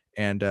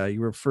 And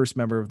you were first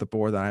member of the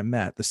board that I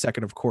met. The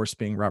second, of course,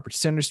 being Robert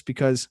Sinners,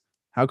 because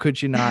how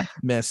could you not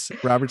miss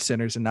Robert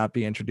Sinners and not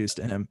be introduced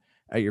to him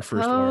at your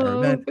first YR Oh,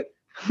 event?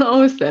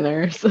 oh,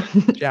 sinners.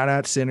 Shout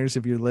out Sinners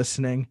if you're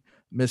listening.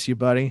 Miss you,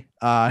 buddy.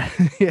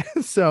 Yeah,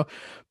 so,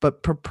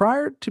 but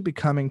prior to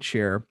becoming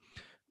chair,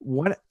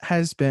 what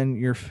has been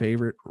your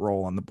favorite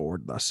role on the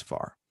board thus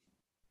far?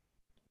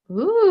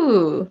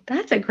 Ooh,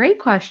 that's a great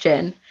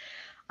question.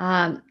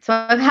 So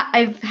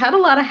I've had a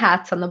lot of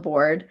hats on the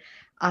board.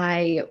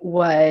 I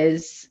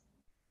was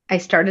I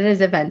started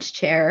as events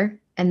chair,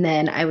 and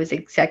then I was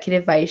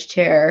executive vice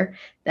chair,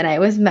 then I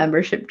was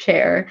membership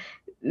chair,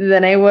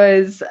 then I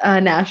was a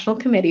national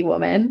committee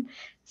woman.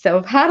 So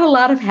I've had a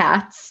lot of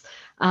hats.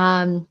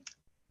 Um,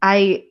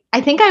 I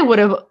think I would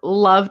have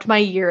loved my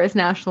year as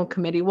national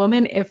committee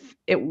woman if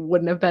it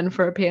wouldn't have been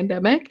for a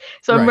pandemic.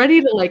 So I'm Right.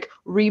 ready to like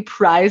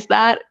reprise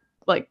that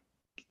like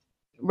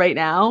right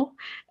now.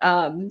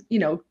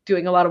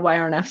 Doing a lot of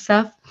YRNF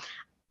stuff.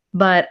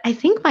 But I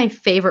think my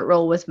favorite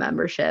role was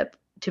membership,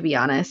 to be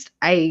honest.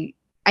 I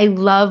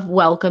love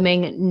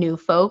welcoming new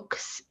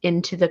folks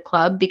into the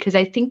club because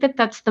I think that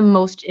that's the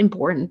most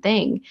important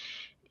thing.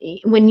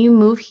 When you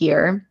move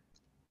here,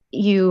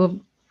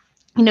 you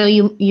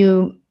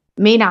you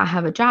may not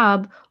have a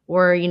job,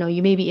 or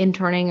you may be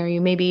interning, or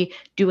you may be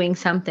doing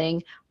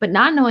something, but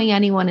not knowing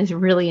anyone is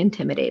really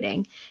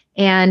intimidating.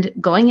 And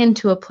going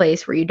into a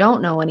place where you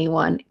don't know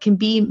anyone can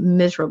be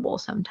miserable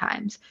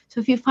sometimes.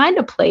 So if you find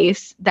a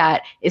place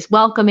that is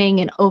welcoming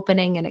and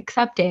opening and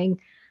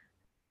accepting,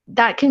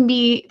 that can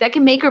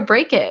make or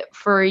break it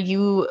for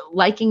you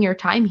liking your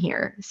time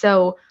here.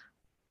 So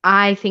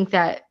I think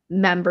that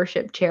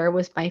membership chair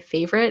was my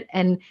favorite.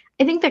 And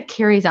I think that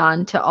carries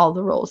on to all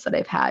the roles that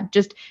I've had.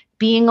 Just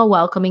being a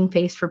welcoming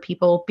face for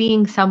people,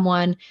 being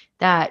someone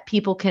that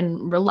people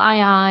can rely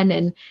on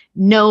and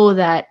know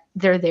that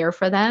they're there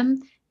for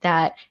them.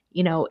 That,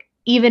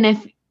 even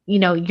if,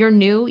 you're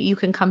new, you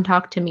can come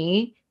talk to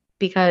me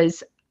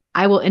because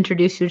I will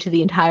introduce you to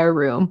the entire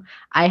room.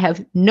 I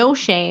have no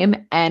shame,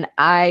 and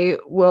I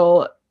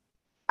will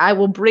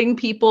bring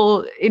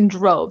people in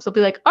droves. I'll be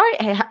like, all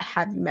right, hey,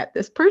 have you met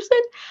this person?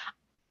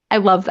 I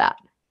love that.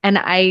 And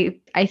I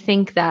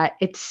think that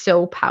it's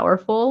so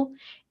powerful,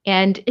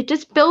 and it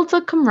just builds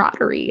a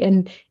camaraderie,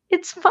 and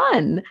it's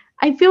fun.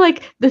 I feel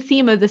like the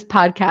theme of this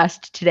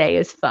podcast today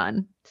is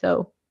fun.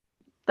 So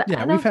Yeah,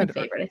 that we've was my had,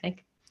 favorite, I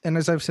think. and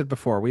as I've said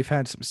before, we've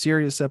had some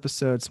serious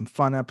episodes, some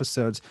fun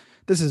episodes.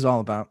 This is all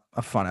about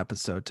a fun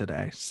episode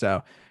today.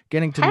 So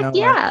getting to Heck know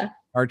yeah.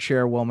 our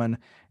chairwoman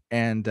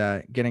and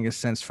getting a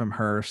sense from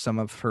her, some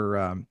of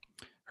her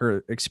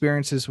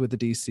experiences with the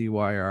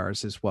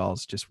DCYRs, as well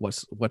as just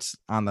what's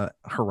on the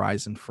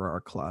horizon for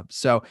our club.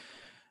 So,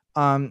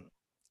 um,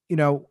 you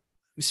know,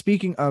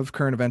 speaking of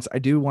current events, I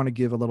do want to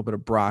give a little bit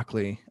of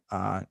broccoli,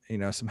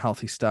 some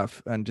healthy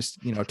stuff, and just,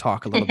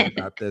 talk a little bit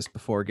about this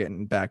before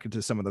getting back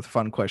into some of the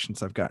fun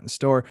questions I've got in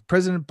store.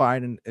 President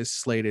Biden is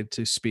slated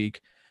to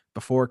speak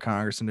before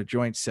Congress in a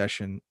joint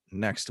session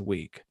next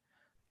week.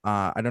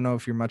 I don't know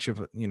if you're much of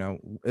a,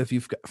 if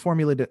you've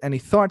formulated any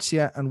thoughts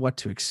yet on what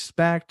to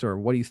expect or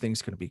what do you think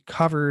is going to be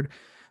covered,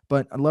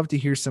 but I'd love to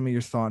hear some of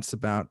your thoughts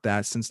about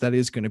that, since that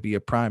is going to be a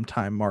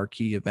primetime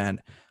marquee event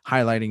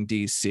highlighting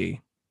DC.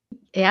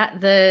 Yeah,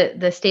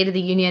 the State of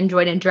the Union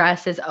joint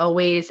address is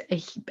always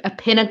a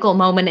pinnacle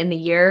moment in the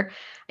year.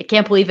 I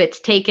can't believe it's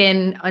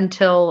taken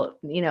until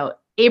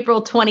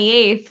April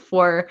 28th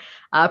for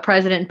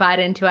President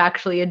Biden to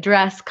actually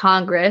address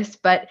Congress,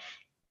 but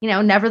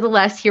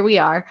nevertheless, here we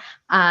are.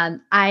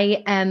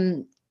 I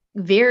am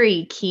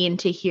very keen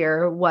to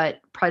hear what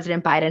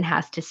President Biden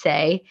has to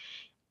say.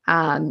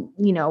 Um,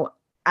 you know,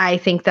 I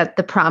think that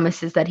the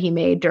promises that he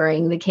made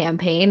during the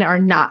campaign are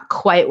not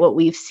quite what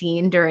we've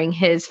seen during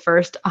his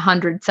first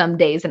 100 some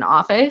days in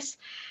office.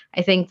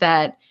 I think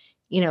that,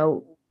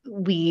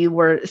 we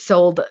were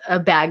sold a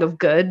bag of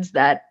goods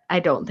that I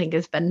don't think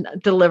has been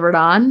delivered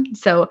on.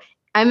 So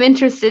I'm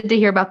interested to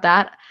hear about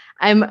that.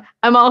 I'm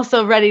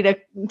also ready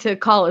to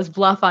call his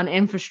bluff on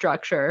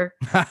infrastructure.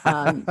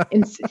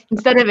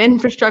 Instead of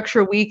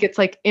infrastructure week, it's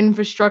like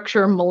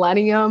infrastructure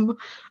millennium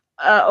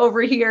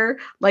over here.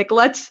 Like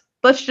let's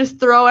just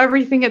throw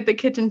everything at the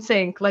kitchen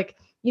sink. Like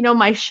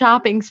my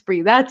shopping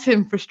spree, that's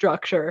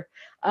infrastructure.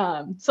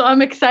 So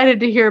I'm excited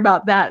to hear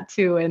about that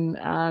too, and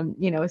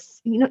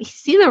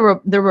see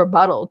the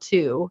rebuttal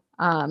too.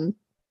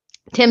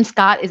 Tim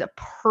Scott is a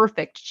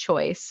perfect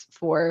choice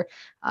for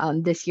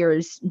this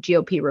year's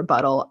GOP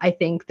rebuttal. I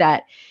think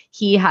that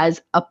he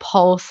has a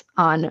pulse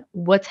on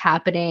what's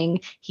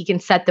happening. He can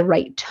set the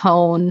right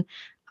tone.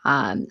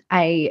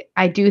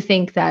 I do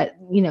think that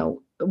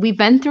we've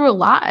been through a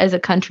lot as a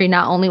country,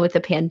 not only with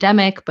the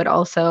pandemic, but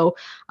also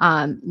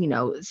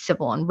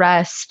civil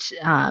unrest.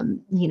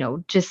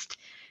 Just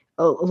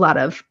a lot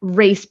of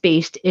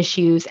race-based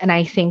issues, and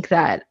I think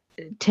that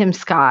Tim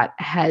Scott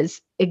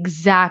has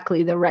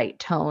exactly the right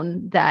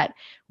tone that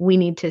we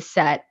need to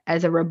set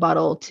as a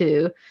rebuttal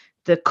to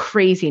the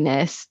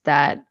craziness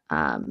that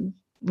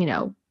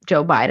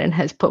Joe Biden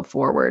has put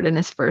forward in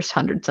his first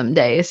 100 some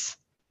days.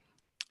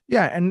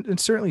 Yeah, and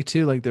certainly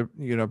too, like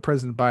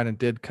President Biden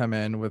did come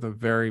in with a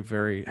very,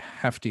 very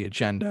hefty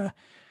agenda,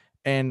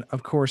 and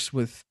of course,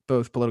 with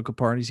both political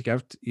parties,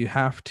 you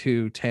have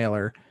to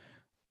tailor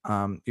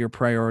your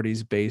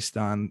priorities based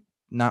on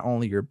not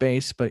only your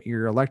base but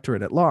your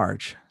electorate at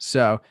large.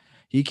 So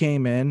he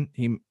came in,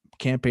 he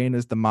campaigned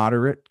as the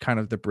moderate, kind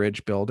of the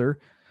bridge builder.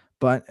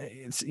 But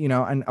it's,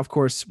 and of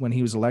course, when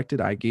he was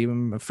elected, I gave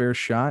him a fair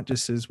shot,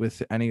 just as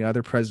with any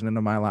other president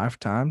of my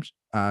lifetime.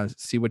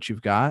 See what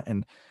you've got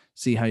and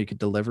see how you could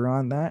deliver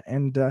on that.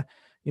 And,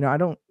 I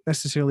don't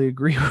necessarily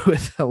agree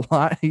with a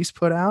lot he's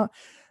put out.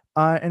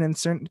 And in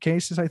certain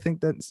cases, I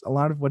think that a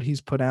lot of what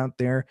he's put out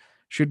there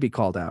should be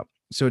called out.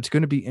 So it's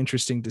going to be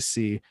interesting to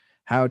see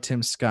how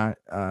Tim Scott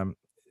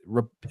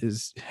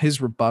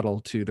his rebuttal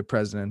to the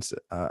president's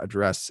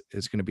address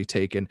is going to be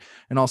taken,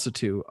 and also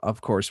too,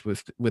 of course,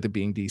 with it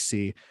being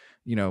DC,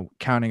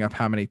 counting up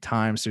how many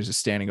times there's a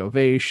standing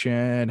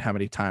ovation, how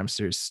many times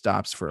there's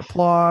stops for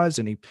applause,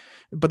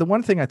 but the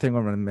one thing I think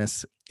I'm going to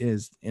miss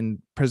is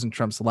in President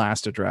Trump's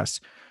last address,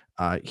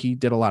 he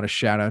did a lot of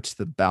shout outs to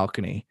the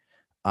balcony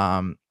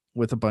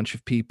with a bunch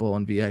of people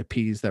and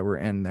VIPs that were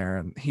in there.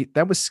 And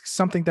that was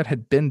something that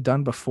had been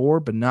done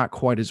before, but not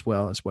quite as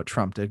well as what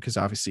Trump did, because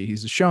obviously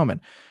he's a showman.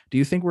 Do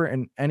you think we're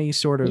in any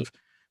sort of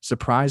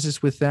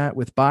surprises with that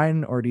with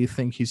Biden, or do you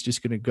think he's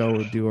just going to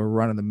go do a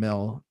run of the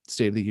mill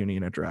State of the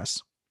Union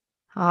address?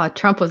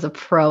 Trump was a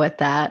pro at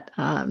that.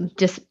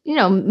 Just,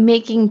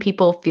 making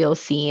people feel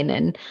seen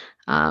and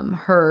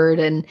heard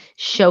and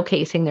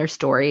showcasing their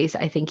stories.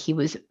 I think he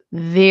was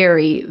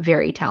very,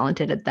 very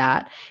talented at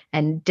that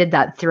and did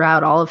that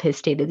throughout all of his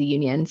State of the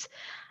Unions.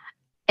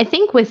 I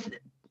think with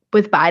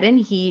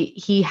Biden,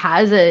 he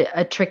has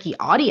a tricky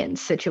audience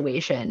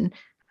situation.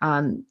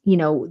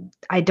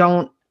 I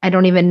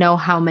don't even know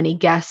how many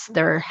guests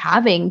they're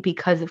having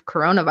because of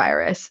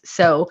coronavirus.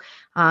 So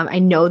I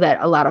know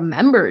that a lot of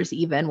members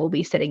even will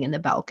be sitting in the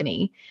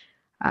balcony.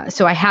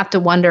 So I have to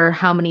wonder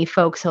how many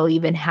folks he'll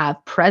even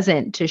have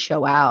present to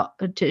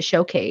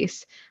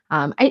showcase.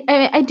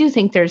 I do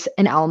think there's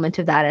an element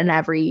of that in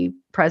every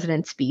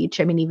president's speech.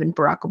 I mean, even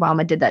Barack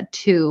Obama did that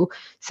too.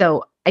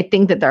 So I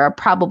think that there are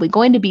probably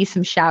going to be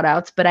some shout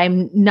outs, but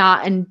I'm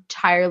not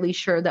entirely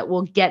sure that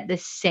we'll get the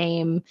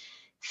same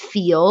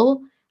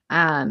feel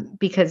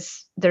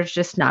because there's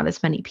just not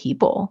as many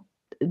people.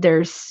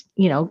 There's,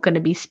 going to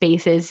be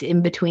spaces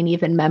in between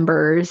even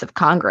members of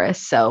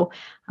Congress. So,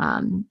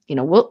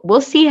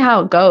 we'll see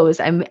how it goes.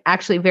 I'm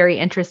actually very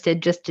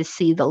interested just to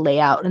see the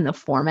layout and the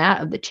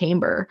format of the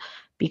chamber,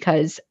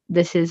 because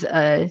this is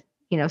a,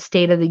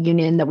 State of the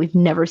Union that we've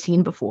never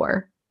seen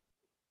before.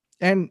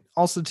 And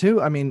also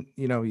too, I mean,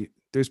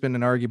 there's been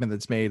an argument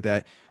that's made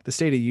that the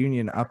State of the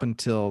Union up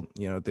until,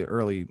 the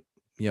early,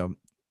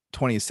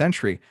 20th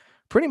century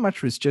pretty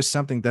much was just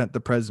something that the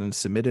president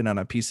submitted on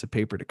a piece of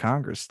paper to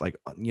Congress. Like,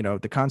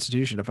 the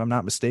Constitution, if I'm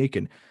not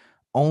mistaken,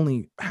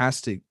 only has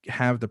to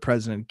have the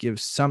president give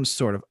some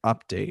sort of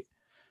update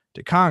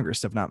to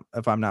Congress,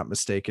 if I'm not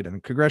mistaken.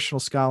 And congressional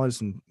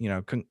scholars and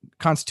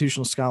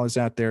constitutional scholars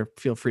out there,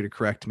 feel free to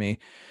correct me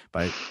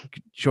by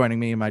joining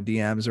me in my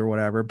DMs or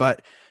whatever.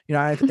 But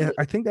I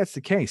think that's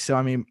the case. So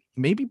I mean,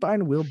 maybe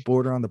Biden will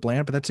border on the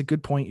bland, but that's a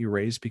good point you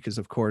raised, because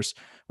of course,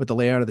 with the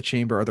layout of the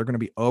chamber, are there going to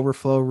be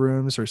overflow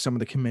rooms, or some of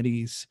the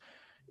committees,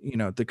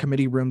 the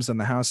committee rooms on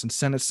the House and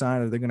Senate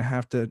side, are they going to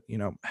have to,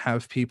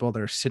 have people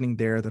that are sitting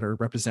there that are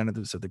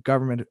representatives of the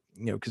government?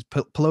 Because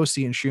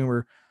Pelosi and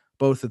Schumer,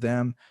 both of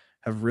them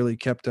have really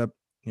kept up,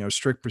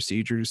 strict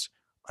procedures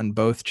on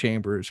both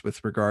chambers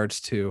with regards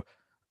to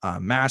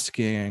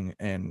masking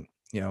and,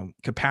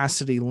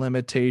 capacity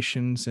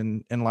limitations,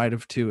 and in light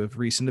of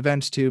recent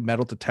events too,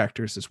 metal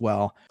detectors as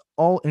well.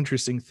 All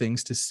interesting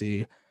things to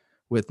see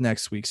with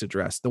next week's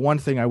address. The one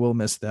thing I will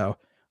miss though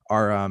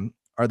are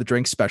the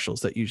drink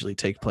specials that usually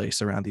take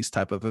place around these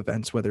type of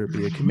events, whether it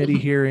be a committee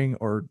hearing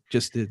or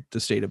just the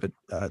State of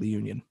the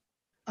Union.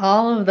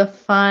 All of the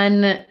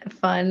fun,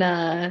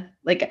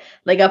 like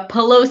a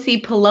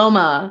Pelosi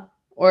Paloma,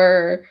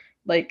 or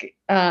like,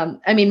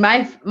 I mean,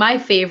 my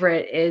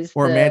favorite is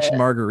a Mansion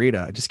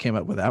Margarita. I just came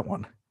up with that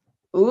one.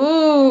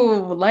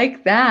 Ooh,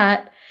 like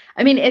that.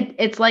 I mean,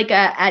 it's like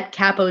at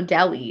Capo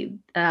Deli.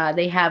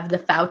 They have the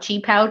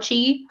Fauci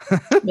pouchy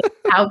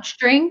pouch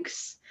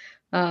drinks.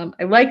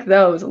 I like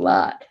those a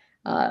lot.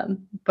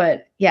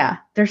 But yeah,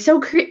 they're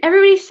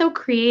everybody's so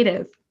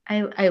creative.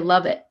 I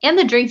love it. And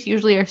the drinks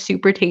usually are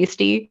super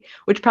tasty,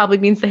 which probably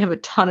means they have a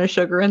ton of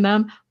sugar in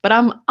them, but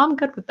I'm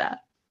good with that.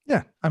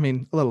 Yeah. I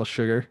mean, a little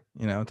sugar,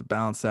 to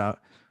balance out,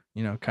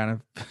 kind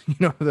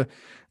of,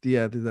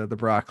 the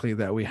broccoli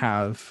that we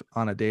have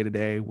on a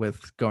day-to-day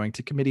with going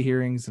to committee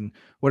hearings and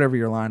whatever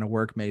your line of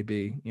work may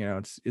be.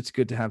 It's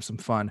good to have some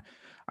fun.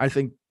 I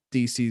think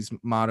DC's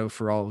motto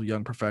for all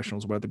young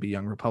professionals, whether it be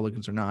young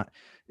Republicans or not,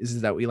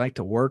 is that we like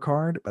to work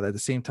hard, but at the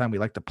same time, we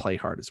like to play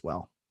hard as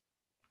well.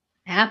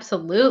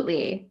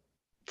 Absolutely.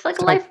 It's like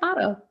a life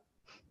motto.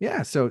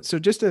 Yeah. So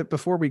just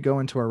before we go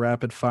into our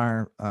rapid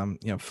fire,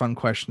 fun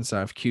questions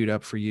I've queued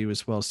up for you,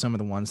 as well as some of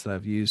the ones that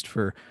I've used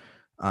for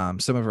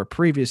some of our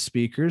previous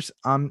speakers.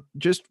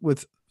 Just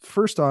with,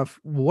 first off,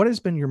 what has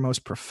been your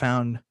most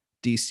profound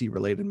DC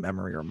related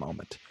memory or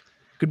moment?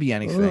 Could be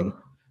anything.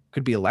 Ooh.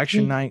 Could be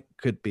election night.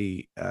 Could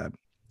be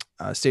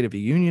State of the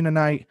Union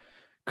night.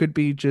 Could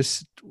be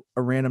just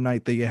a random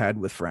night that you had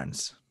with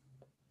friends.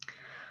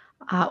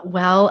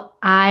 Well,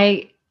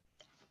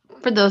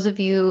 for those of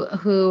you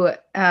who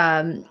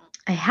I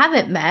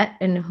haven't met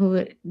and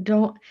who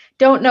don't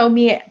know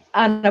me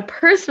on a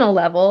personal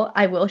level,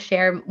 I will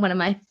share one of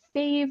my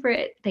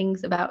favorite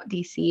things about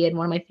DC and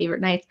one of my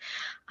favorite nights.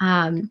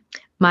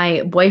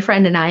 My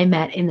boyfriend and I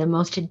met in the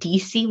most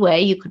DC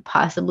way you could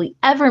possibly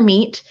ever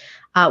meet.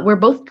 We're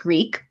both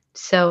Greek,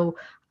 so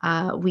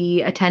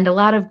we attend a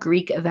lot of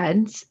Greek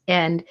events,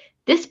 and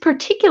this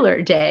particular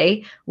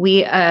day,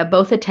 we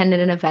both attended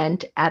an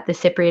event at the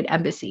Cypriot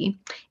Embassy.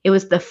 It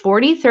was the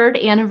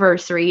 43rd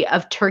anniversary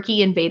of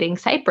Turkey invading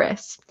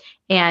Cyprus.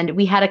 And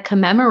we had a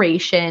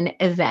commemoration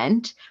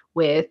event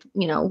with,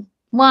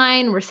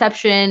 wine,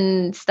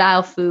 reception,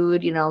 style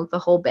food, the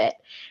whole bit.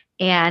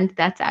 And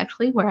that's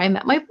actually where I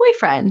met my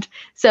boyfriend.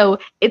 So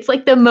it's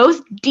like the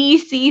most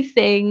DC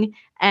thing.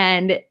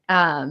 And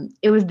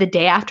it was the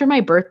day after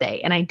my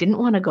birthday, and I didn't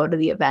want to go to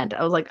the event.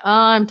 I was like, oh,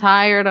 I'm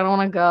tired. I don't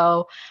want to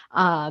go.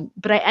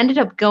 But I ended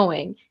up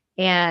going,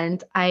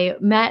 and I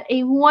met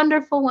a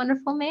wonderful,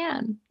 wonderful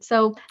man.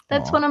 So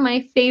that's Aw. one of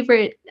my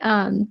favorite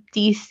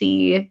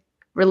DC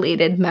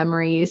related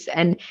memories.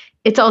 And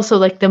it's also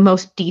like the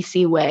most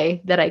DC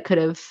way that I could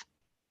have,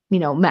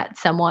 met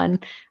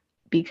someone,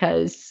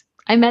 because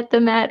I met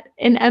them at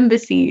an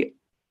embassy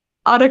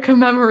on a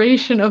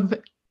commemoration of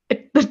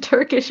the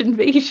Turkish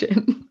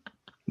invasion.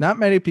 Not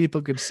many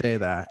people could say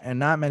that, and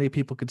not many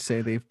people could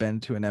say they've been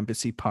to an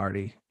embassy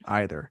party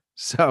either.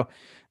 So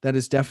that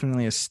is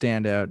definitely a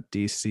standout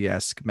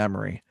DC-esque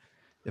memory,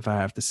 if I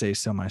have to say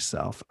so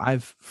myself.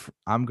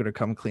 I'm gonna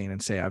come clean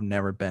and say I've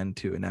never been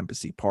to an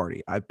embassy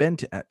party. I've been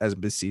to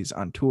embassies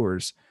on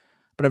tours,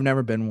 but I've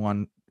never been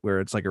one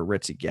where it's like a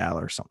ritzy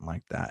gala or something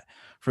like that.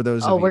 For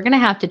those Oh, of you, we're going to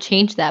have to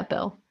change that,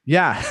 Bill.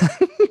 yeah.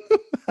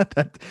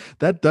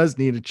 that does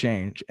need to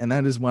change, and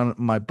that is one of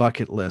my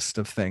bucket list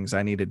of things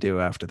I need to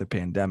do after the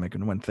pandemic,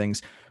 and when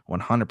things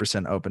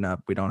 100% open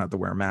up, we don't have to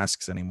wear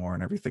masks anymore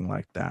and everything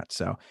like that.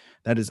 So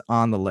that is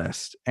on the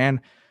list.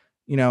 And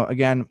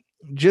again,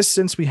 just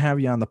since we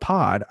have you on the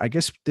pod, I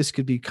guess this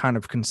could be kind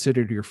of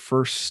considered your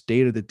first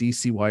State of the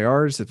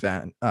DCYRs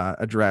event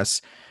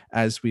address,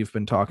 as we've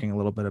been talking a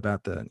little bit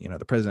about the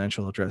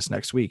presidential address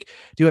next week.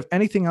 Do you have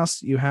anything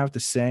else you have to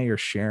say or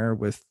share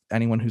with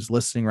anyone who's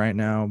listening right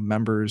now,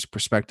 members,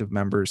 prospective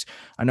members?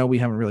 I know we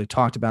haven't really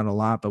talked about it a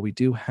lot, but we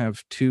do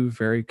have two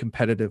very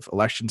competitive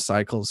election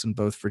cycles in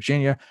both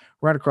Virginia,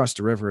 right across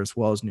the river, as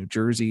well as New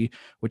Jersey,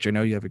 which I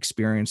know you have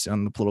experience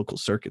on the political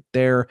circuit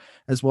there,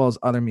 as well as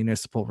other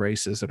municipal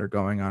races that are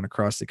going on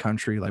across the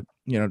country. Like,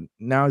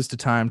 now is the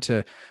time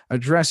to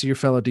address your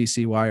fellow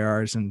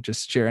DCYRs and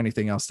just share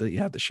anything else that you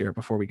have to share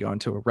before we go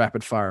into a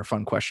rapid fire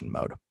fun question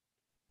mode.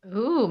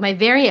 Ooh, my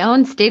very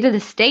own state of the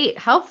state.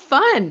 How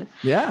fun.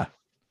 Yeah.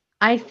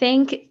 I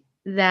think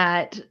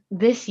that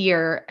this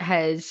year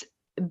has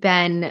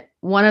been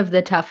one of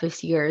the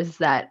toughest years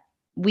that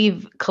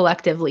we've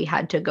collectively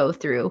had to go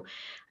through.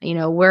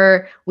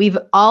 We've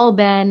all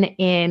been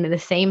in the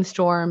same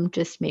storm,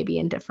 just maybe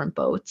in different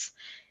boats.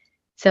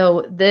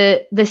 So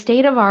the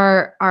state of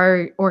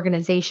our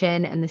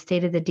organization and the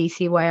state of the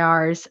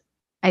DCYRs,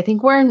 I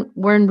think we're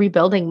in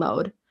rebuilding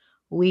mode.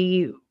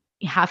 We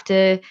have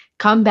to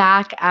come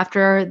back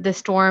after the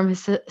storm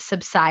has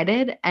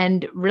subsided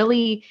and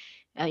really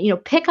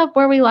pick up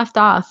where we left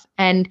off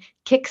and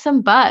kick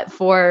some butt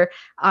for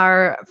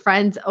our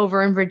friends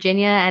over in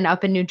Virginia and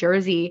up in New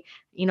Jersey.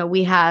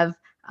 We have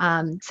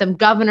some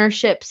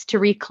governorships to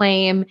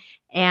reclaim,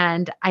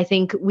 and I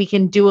think we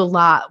can do a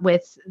lot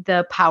with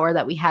the power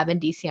that we have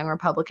in DC Young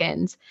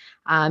Republicans,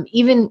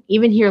 even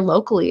here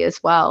locally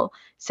as well.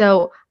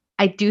 So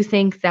I do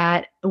think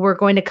that we're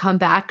going to come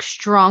back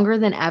stronger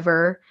than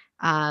ever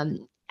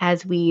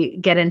as we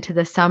get into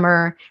the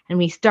summer and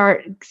we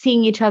start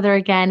seeing each other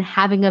again,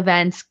 having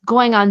events,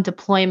 going on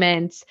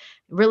deployments,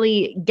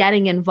 really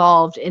getting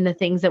involved in the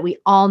things that we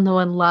all know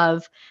and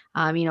love,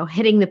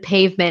 hitting the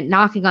pavement,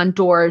 knocking on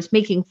doors,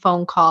 making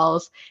phone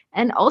calls,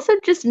 and also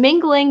just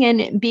mingling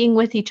and being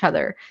with each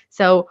other.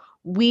 So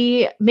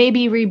we may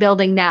be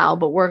rebuilding now,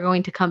 but we're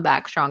going to come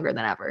back stronger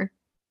than ever.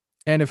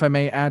 And if I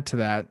may add to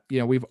that,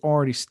 we've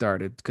already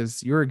started,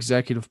 because your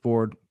executive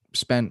board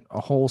spent a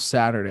whole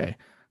Saturday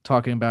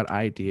talking about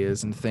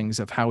ideas and things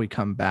of how we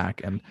come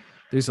back. And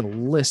there's a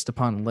list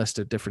upon list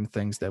of different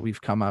things that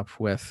we've come up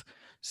with.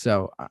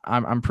 So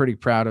I'm pretty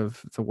proud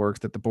of the work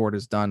that the board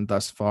has done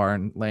thus far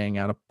in laying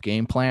out a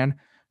game plan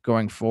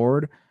going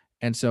forward.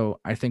 And so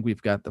I think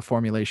we've got the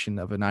formulation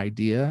of an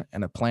idea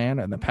and a plan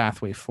and the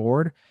pathway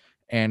forward.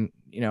 And,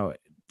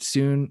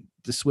 soon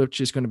the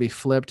switch is going to be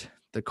flipped.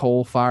 The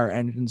coal fire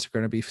engines are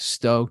going to be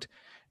stoked,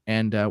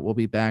 and we'll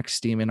be back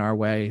steaming our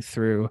way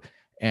through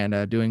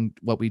and doing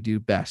what we do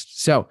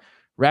best. So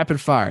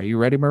rapid fire. You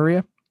ready,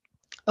 Maria?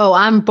 Oh,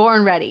 I'm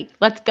born ready.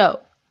 Let's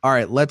go. All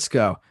right, let's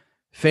go.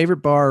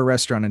 Favorite bar or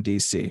restaurant in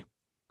DC?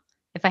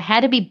 If I had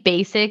to be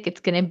basic, it's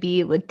going to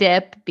be Le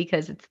Dip,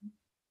 because it's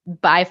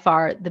by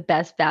far the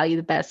best value,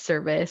 the best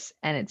service,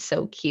 and it's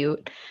so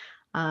cute.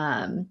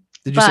 Did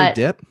you say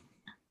dip?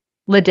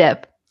 Le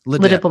Dip. Le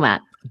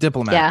Diplomat.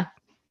 Diplomat. Yeah.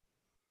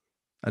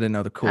 I didn't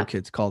know the cool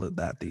kids called it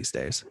that these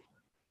days.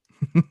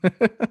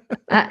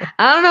 I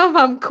don't know if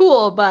I'm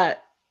cool,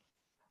 but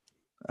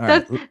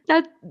right.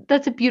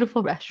 that's a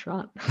beautiful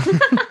restaurant.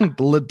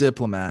 Le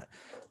Diplomat.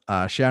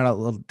 Shout out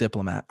Le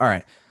Diplomat. All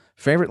right.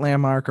 Favorite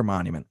landmark or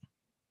monument?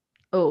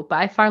 Oh,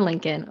 by far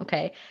Lincoln.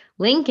 Okay.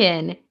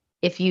 Lincoln,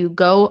 if you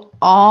go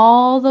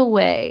all the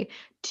way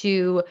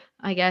to,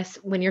 I guess,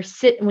 when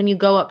you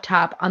go up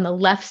top on the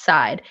left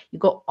side, you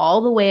go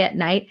all the way at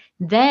night,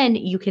 then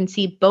you can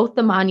see both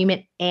the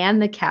monument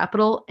and the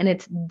Capitol, and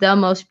it's the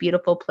most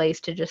beautiful place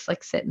to just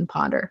like sit and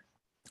ponder.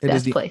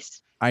 Best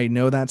place. I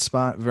know that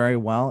spot very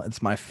well.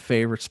 It's my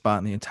favorite spot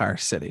in the entire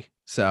city.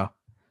 So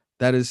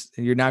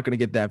you're not going to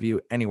get that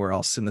view anywhere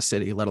else in the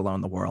city, let alone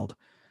the world.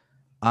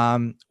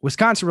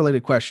 Wisconsin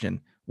related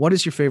question. What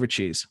is your favorite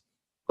cheese?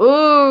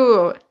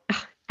 Ooh,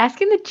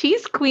 asking the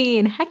cheese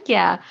queen. Heck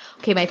yeah.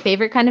 Okay, my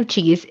favorite kind of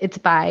cheese. It's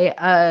by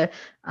a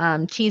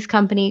cheese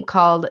company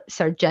called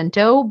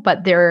Sargento,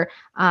 but they're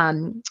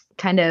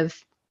kind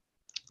of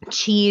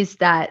cheese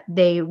that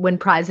they win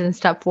prizes and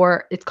stuff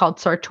for. It's called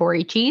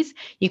Sartori cheese.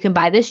 You can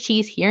buy this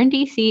cheese here in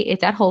DC.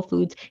 It's at Whole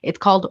Foods. It's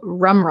called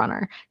Rum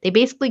Runner. They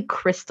basically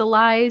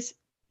crystallize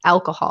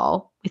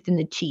alcohol within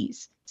the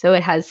cheese. So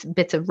it has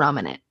bits of rum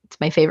in it. It's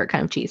my favorite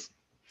kind of cheese.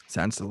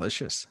 Sounds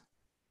delicious.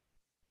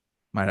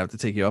 Might have to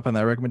take you up on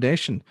that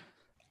recommendation.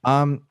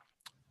 Um,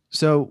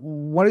 so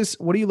what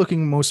are you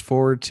looking most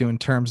forward to in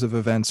terms of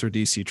events or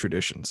DC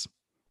traditions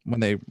when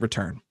they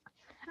return?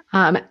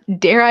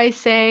 Dare I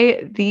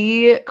say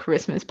the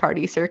Christmas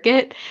party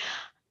circuit?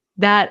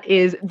 That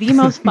is the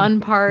most fun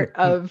part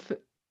of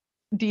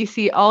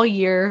DC all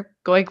year,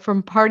 going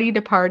from party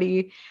to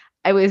party.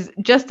 I was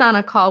just on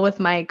a call with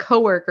my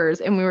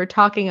coworkers and we were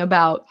talking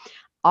about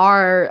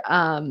our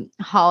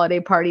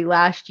holiday party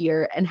last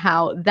year and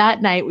how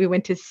that night we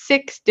went to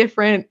 6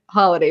 different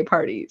holiday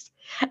parties.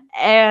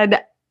 And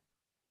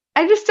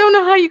I just don't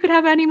know how you could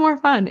have any more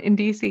fun in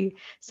DC.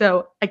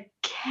 So I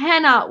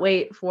cannot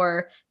wait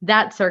for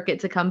that circuit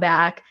to come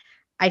back.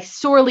 I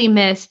sorely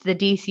missed the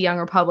DC Young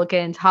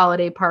Republicans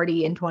holiday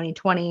party in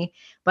 2020,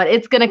 but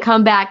it's going to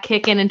come back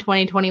kicking in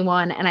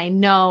 2021. And I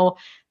know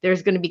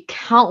there's going to be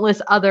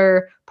countless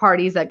other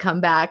parties that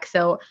come back.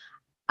 So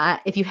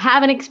if you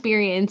haven't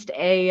experienced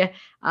a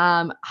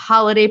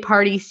holiday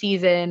party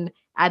season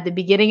at the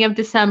beginning of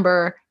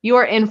December, you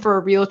are in for a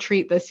real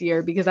treat this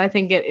year because I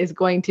think it is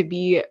going to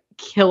be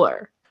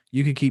killer.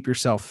 You could keep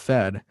yourself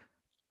fed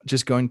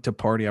just going to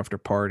party after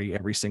party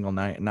every single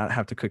night and not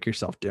have to cook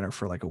yourself dinner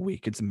for like a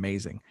week. It's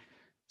amazing.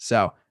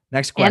 So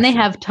next question. And they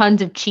have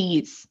tons of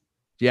cheese.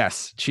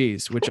 Yes,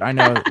 cheese, which I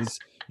know is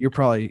you're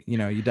probably,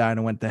 you died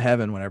and went to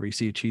heaven whenever you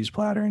see a cheese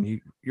platter, and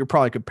you're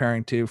probably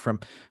comparing to from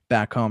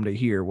back home to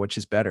here, which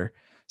is better.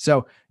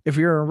 So if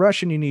you're in a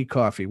rush and you need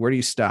coffee, where do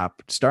you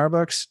stop?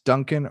 Starbucks,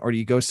 Dunkin', or do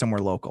you go somewhere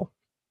local?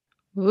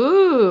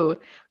 Ooh.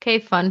 Okay,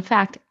 fun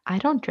fact. I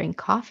don't drink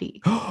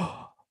coffee.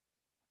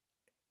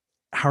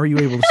 How are you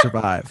able to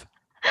survive?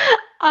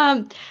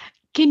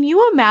 Can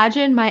you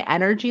imagine my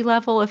energy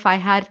level if I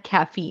had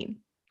caffeine?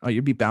 Oh,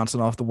 you'd be bouncing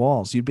off the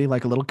walls. You'd be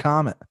like a little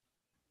comet.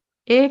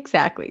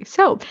 Exactly.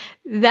 So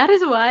that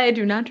is why I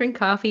do not drink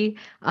coffee.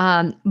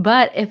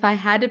 But if I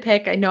had to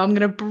pick, I know I'm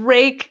going to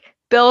break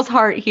Bill's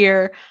heart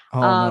here.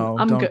 Oh,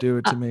 no, don't do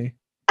it to me.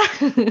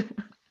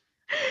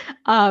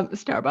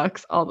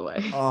 Starbucks all the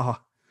way. Oh,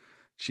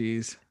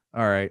 geez.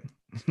 All right.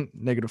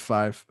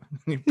 -5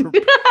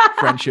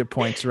 friendship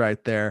points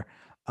right there.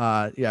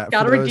 Yeah.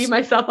 Gotta redeem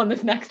myself on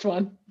this next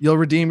one. You'll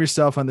redeem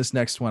yourself on this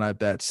next one, I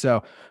bet.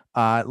 So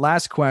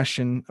last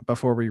question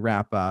before we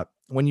wrap up.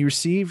 When you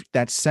receive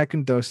that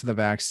second dose of the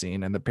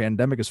vaccine and the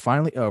pandemic is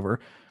finally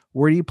over,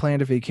 where do you plan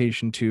to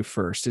vacation to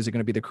first? Is it going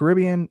to be the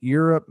Caribbean,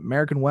 Europe,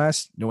 American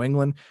West, New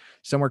England,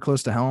 somewhere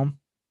close to home?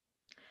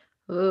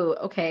 Ooh,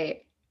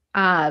 okay.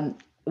 I'm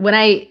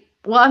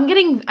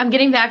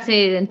getting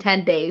vaccinated in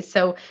 10 days.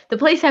 So the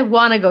place I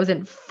want to go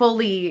isn't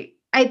fully,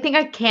 I think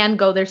I can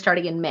go there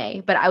starting in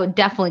May, but I would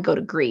definitely go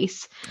to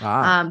Greece.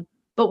 But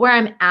where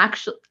I'm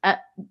actually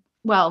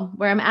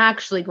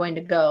going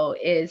to go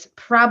is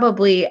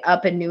probably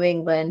up in New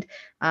England,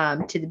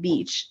 to the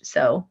beach.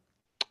 So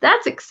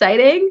that's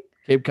exciting.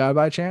 Cape Cod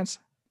by chance?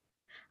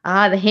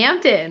 The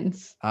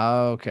Hamptons.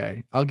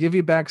 Okay. I'll give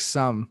you back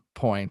some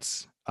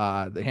points.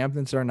 The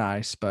Hamptons are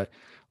nice, but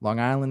Long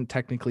Island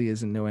technically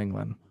is in New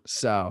England.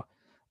 So,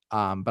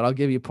 but I'll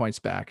give you points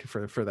back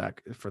for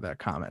that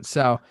comment.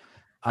 So,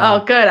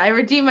 oh, good. I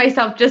redeemed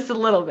myself just a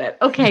little bit.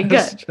 Okay,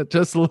 good.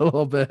 Just a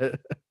little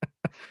bit.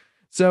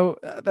 So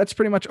that's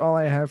pretty much all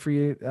I have for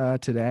you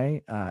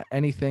today.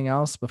 Anything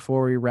else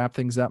before we wrap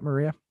things up,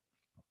 Maria?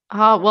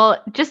 Oh, well,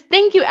 just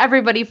thank you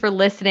everybody for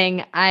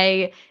listening.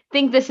 I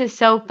think this is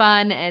so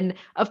fun. And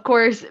of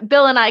course,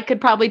 Bill and I could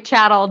probably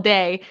chat all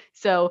day.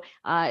 So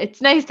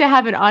it's nice to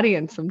have an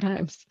audience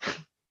sometimes.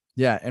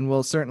 Yeah, and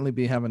we'll certainly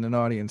be having an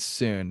audience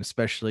soon,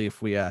 especially if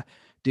we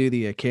do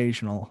the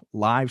occasional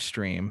live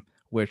stream,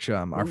 which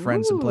our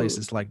friends in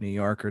places like New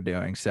York are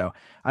doing. So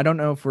I don't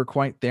know if we're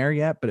quite there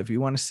yet, but if you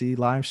want to see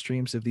live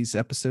streams of these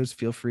episodes,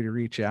 feel free to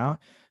reach out.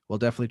 We'll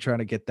definitely try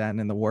to get that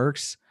in the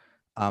works.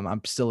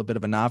 I'm still a bit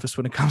of a novice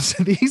when it comes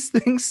to these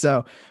things,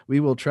 so we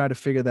will try to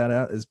figure that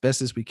out as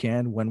best as we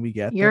can when we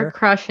get there. You're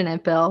crushing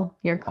it, Bill.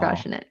 You're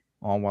crushing it.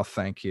 Oh, well,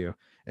 thank you.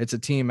 It's a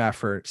team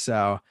effort.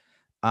 So,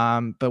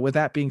 but with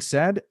that being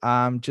said,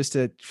 just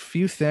a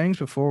few things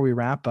before we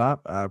wrap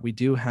up. We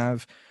do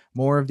have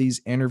more of these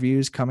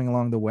interviews coming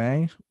along the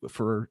way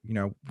we're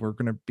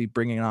going to be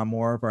bringing on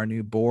more of our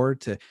new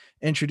board to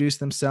introduce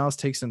themselves,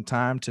 take some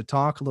time to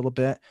talk a little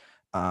bit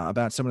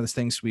about some of the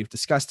things we've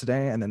discussed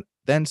today. And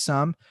then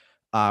some.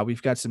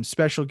 We've got some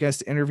special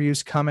guest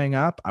interviews coming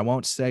up. I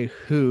won't say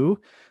who,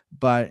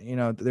 but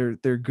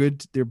they're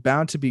good. They're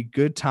bound to be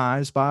good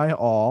times by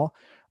all.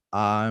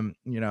 And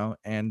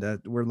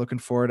we're looking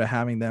forward to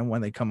having them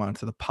when they come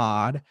onto the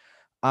pod.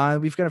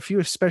 We've got a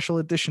few special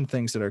edition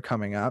things that are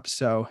coming up,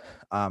 so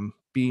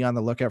be on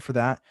the lookout for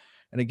that.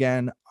 And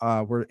again,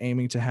 we're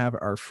aiming to have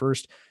our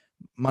first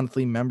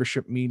monthly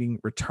membership meeting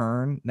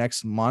return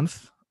next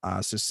month.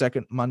 So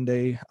second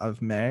Monday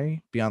of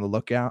May, be on the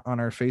lookout on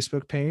our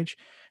Facebook page.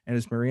 And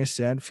as Maria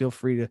said,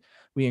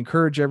 we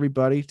encourage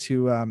everybody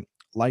to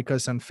like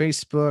us on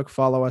Facebook,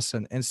 follow us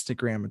on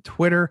Instagram and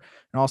Twitter,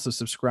 and also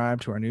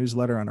subscribe to our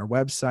newsletter on our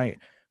website.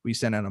 We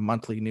send out a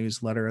monthly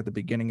newsletter at the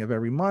beginning of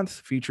every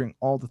month featuring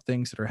all the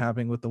things that are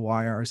happening with the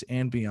YRs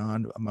and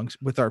beyond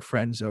with our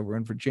friends over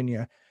in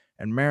Virginia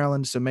and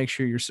Maryland. So make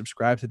sure you're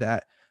subscribed to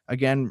that.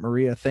 Again,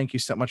 Maria, thank you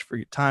so much for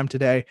your time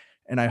today,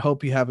 and I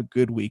hope you have a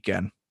good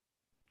weekend.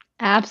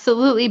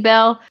 Absolutely,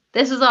 Bill.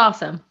 This was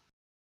awesome.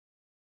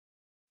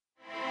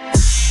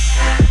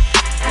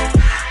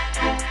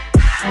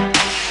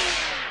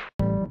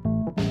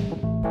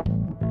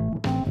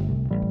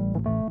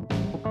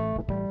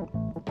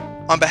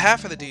 On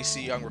behalf of the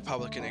DC Young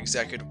Republican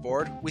Executive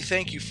Board, we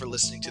thank you for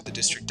listening to the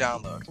District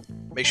Download.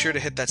 Make sure to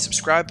hit that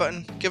subscribe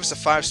button, give us a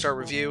 5-star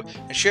review,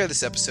 and share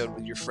this episode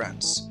with your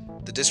friends.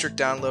 The District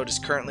Download is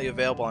currently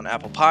available on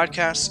Apple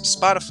Podcasts,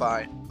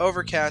 Spotify,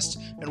 Overcast,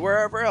 and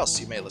wherever else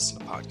you may listen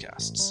to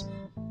podcasts.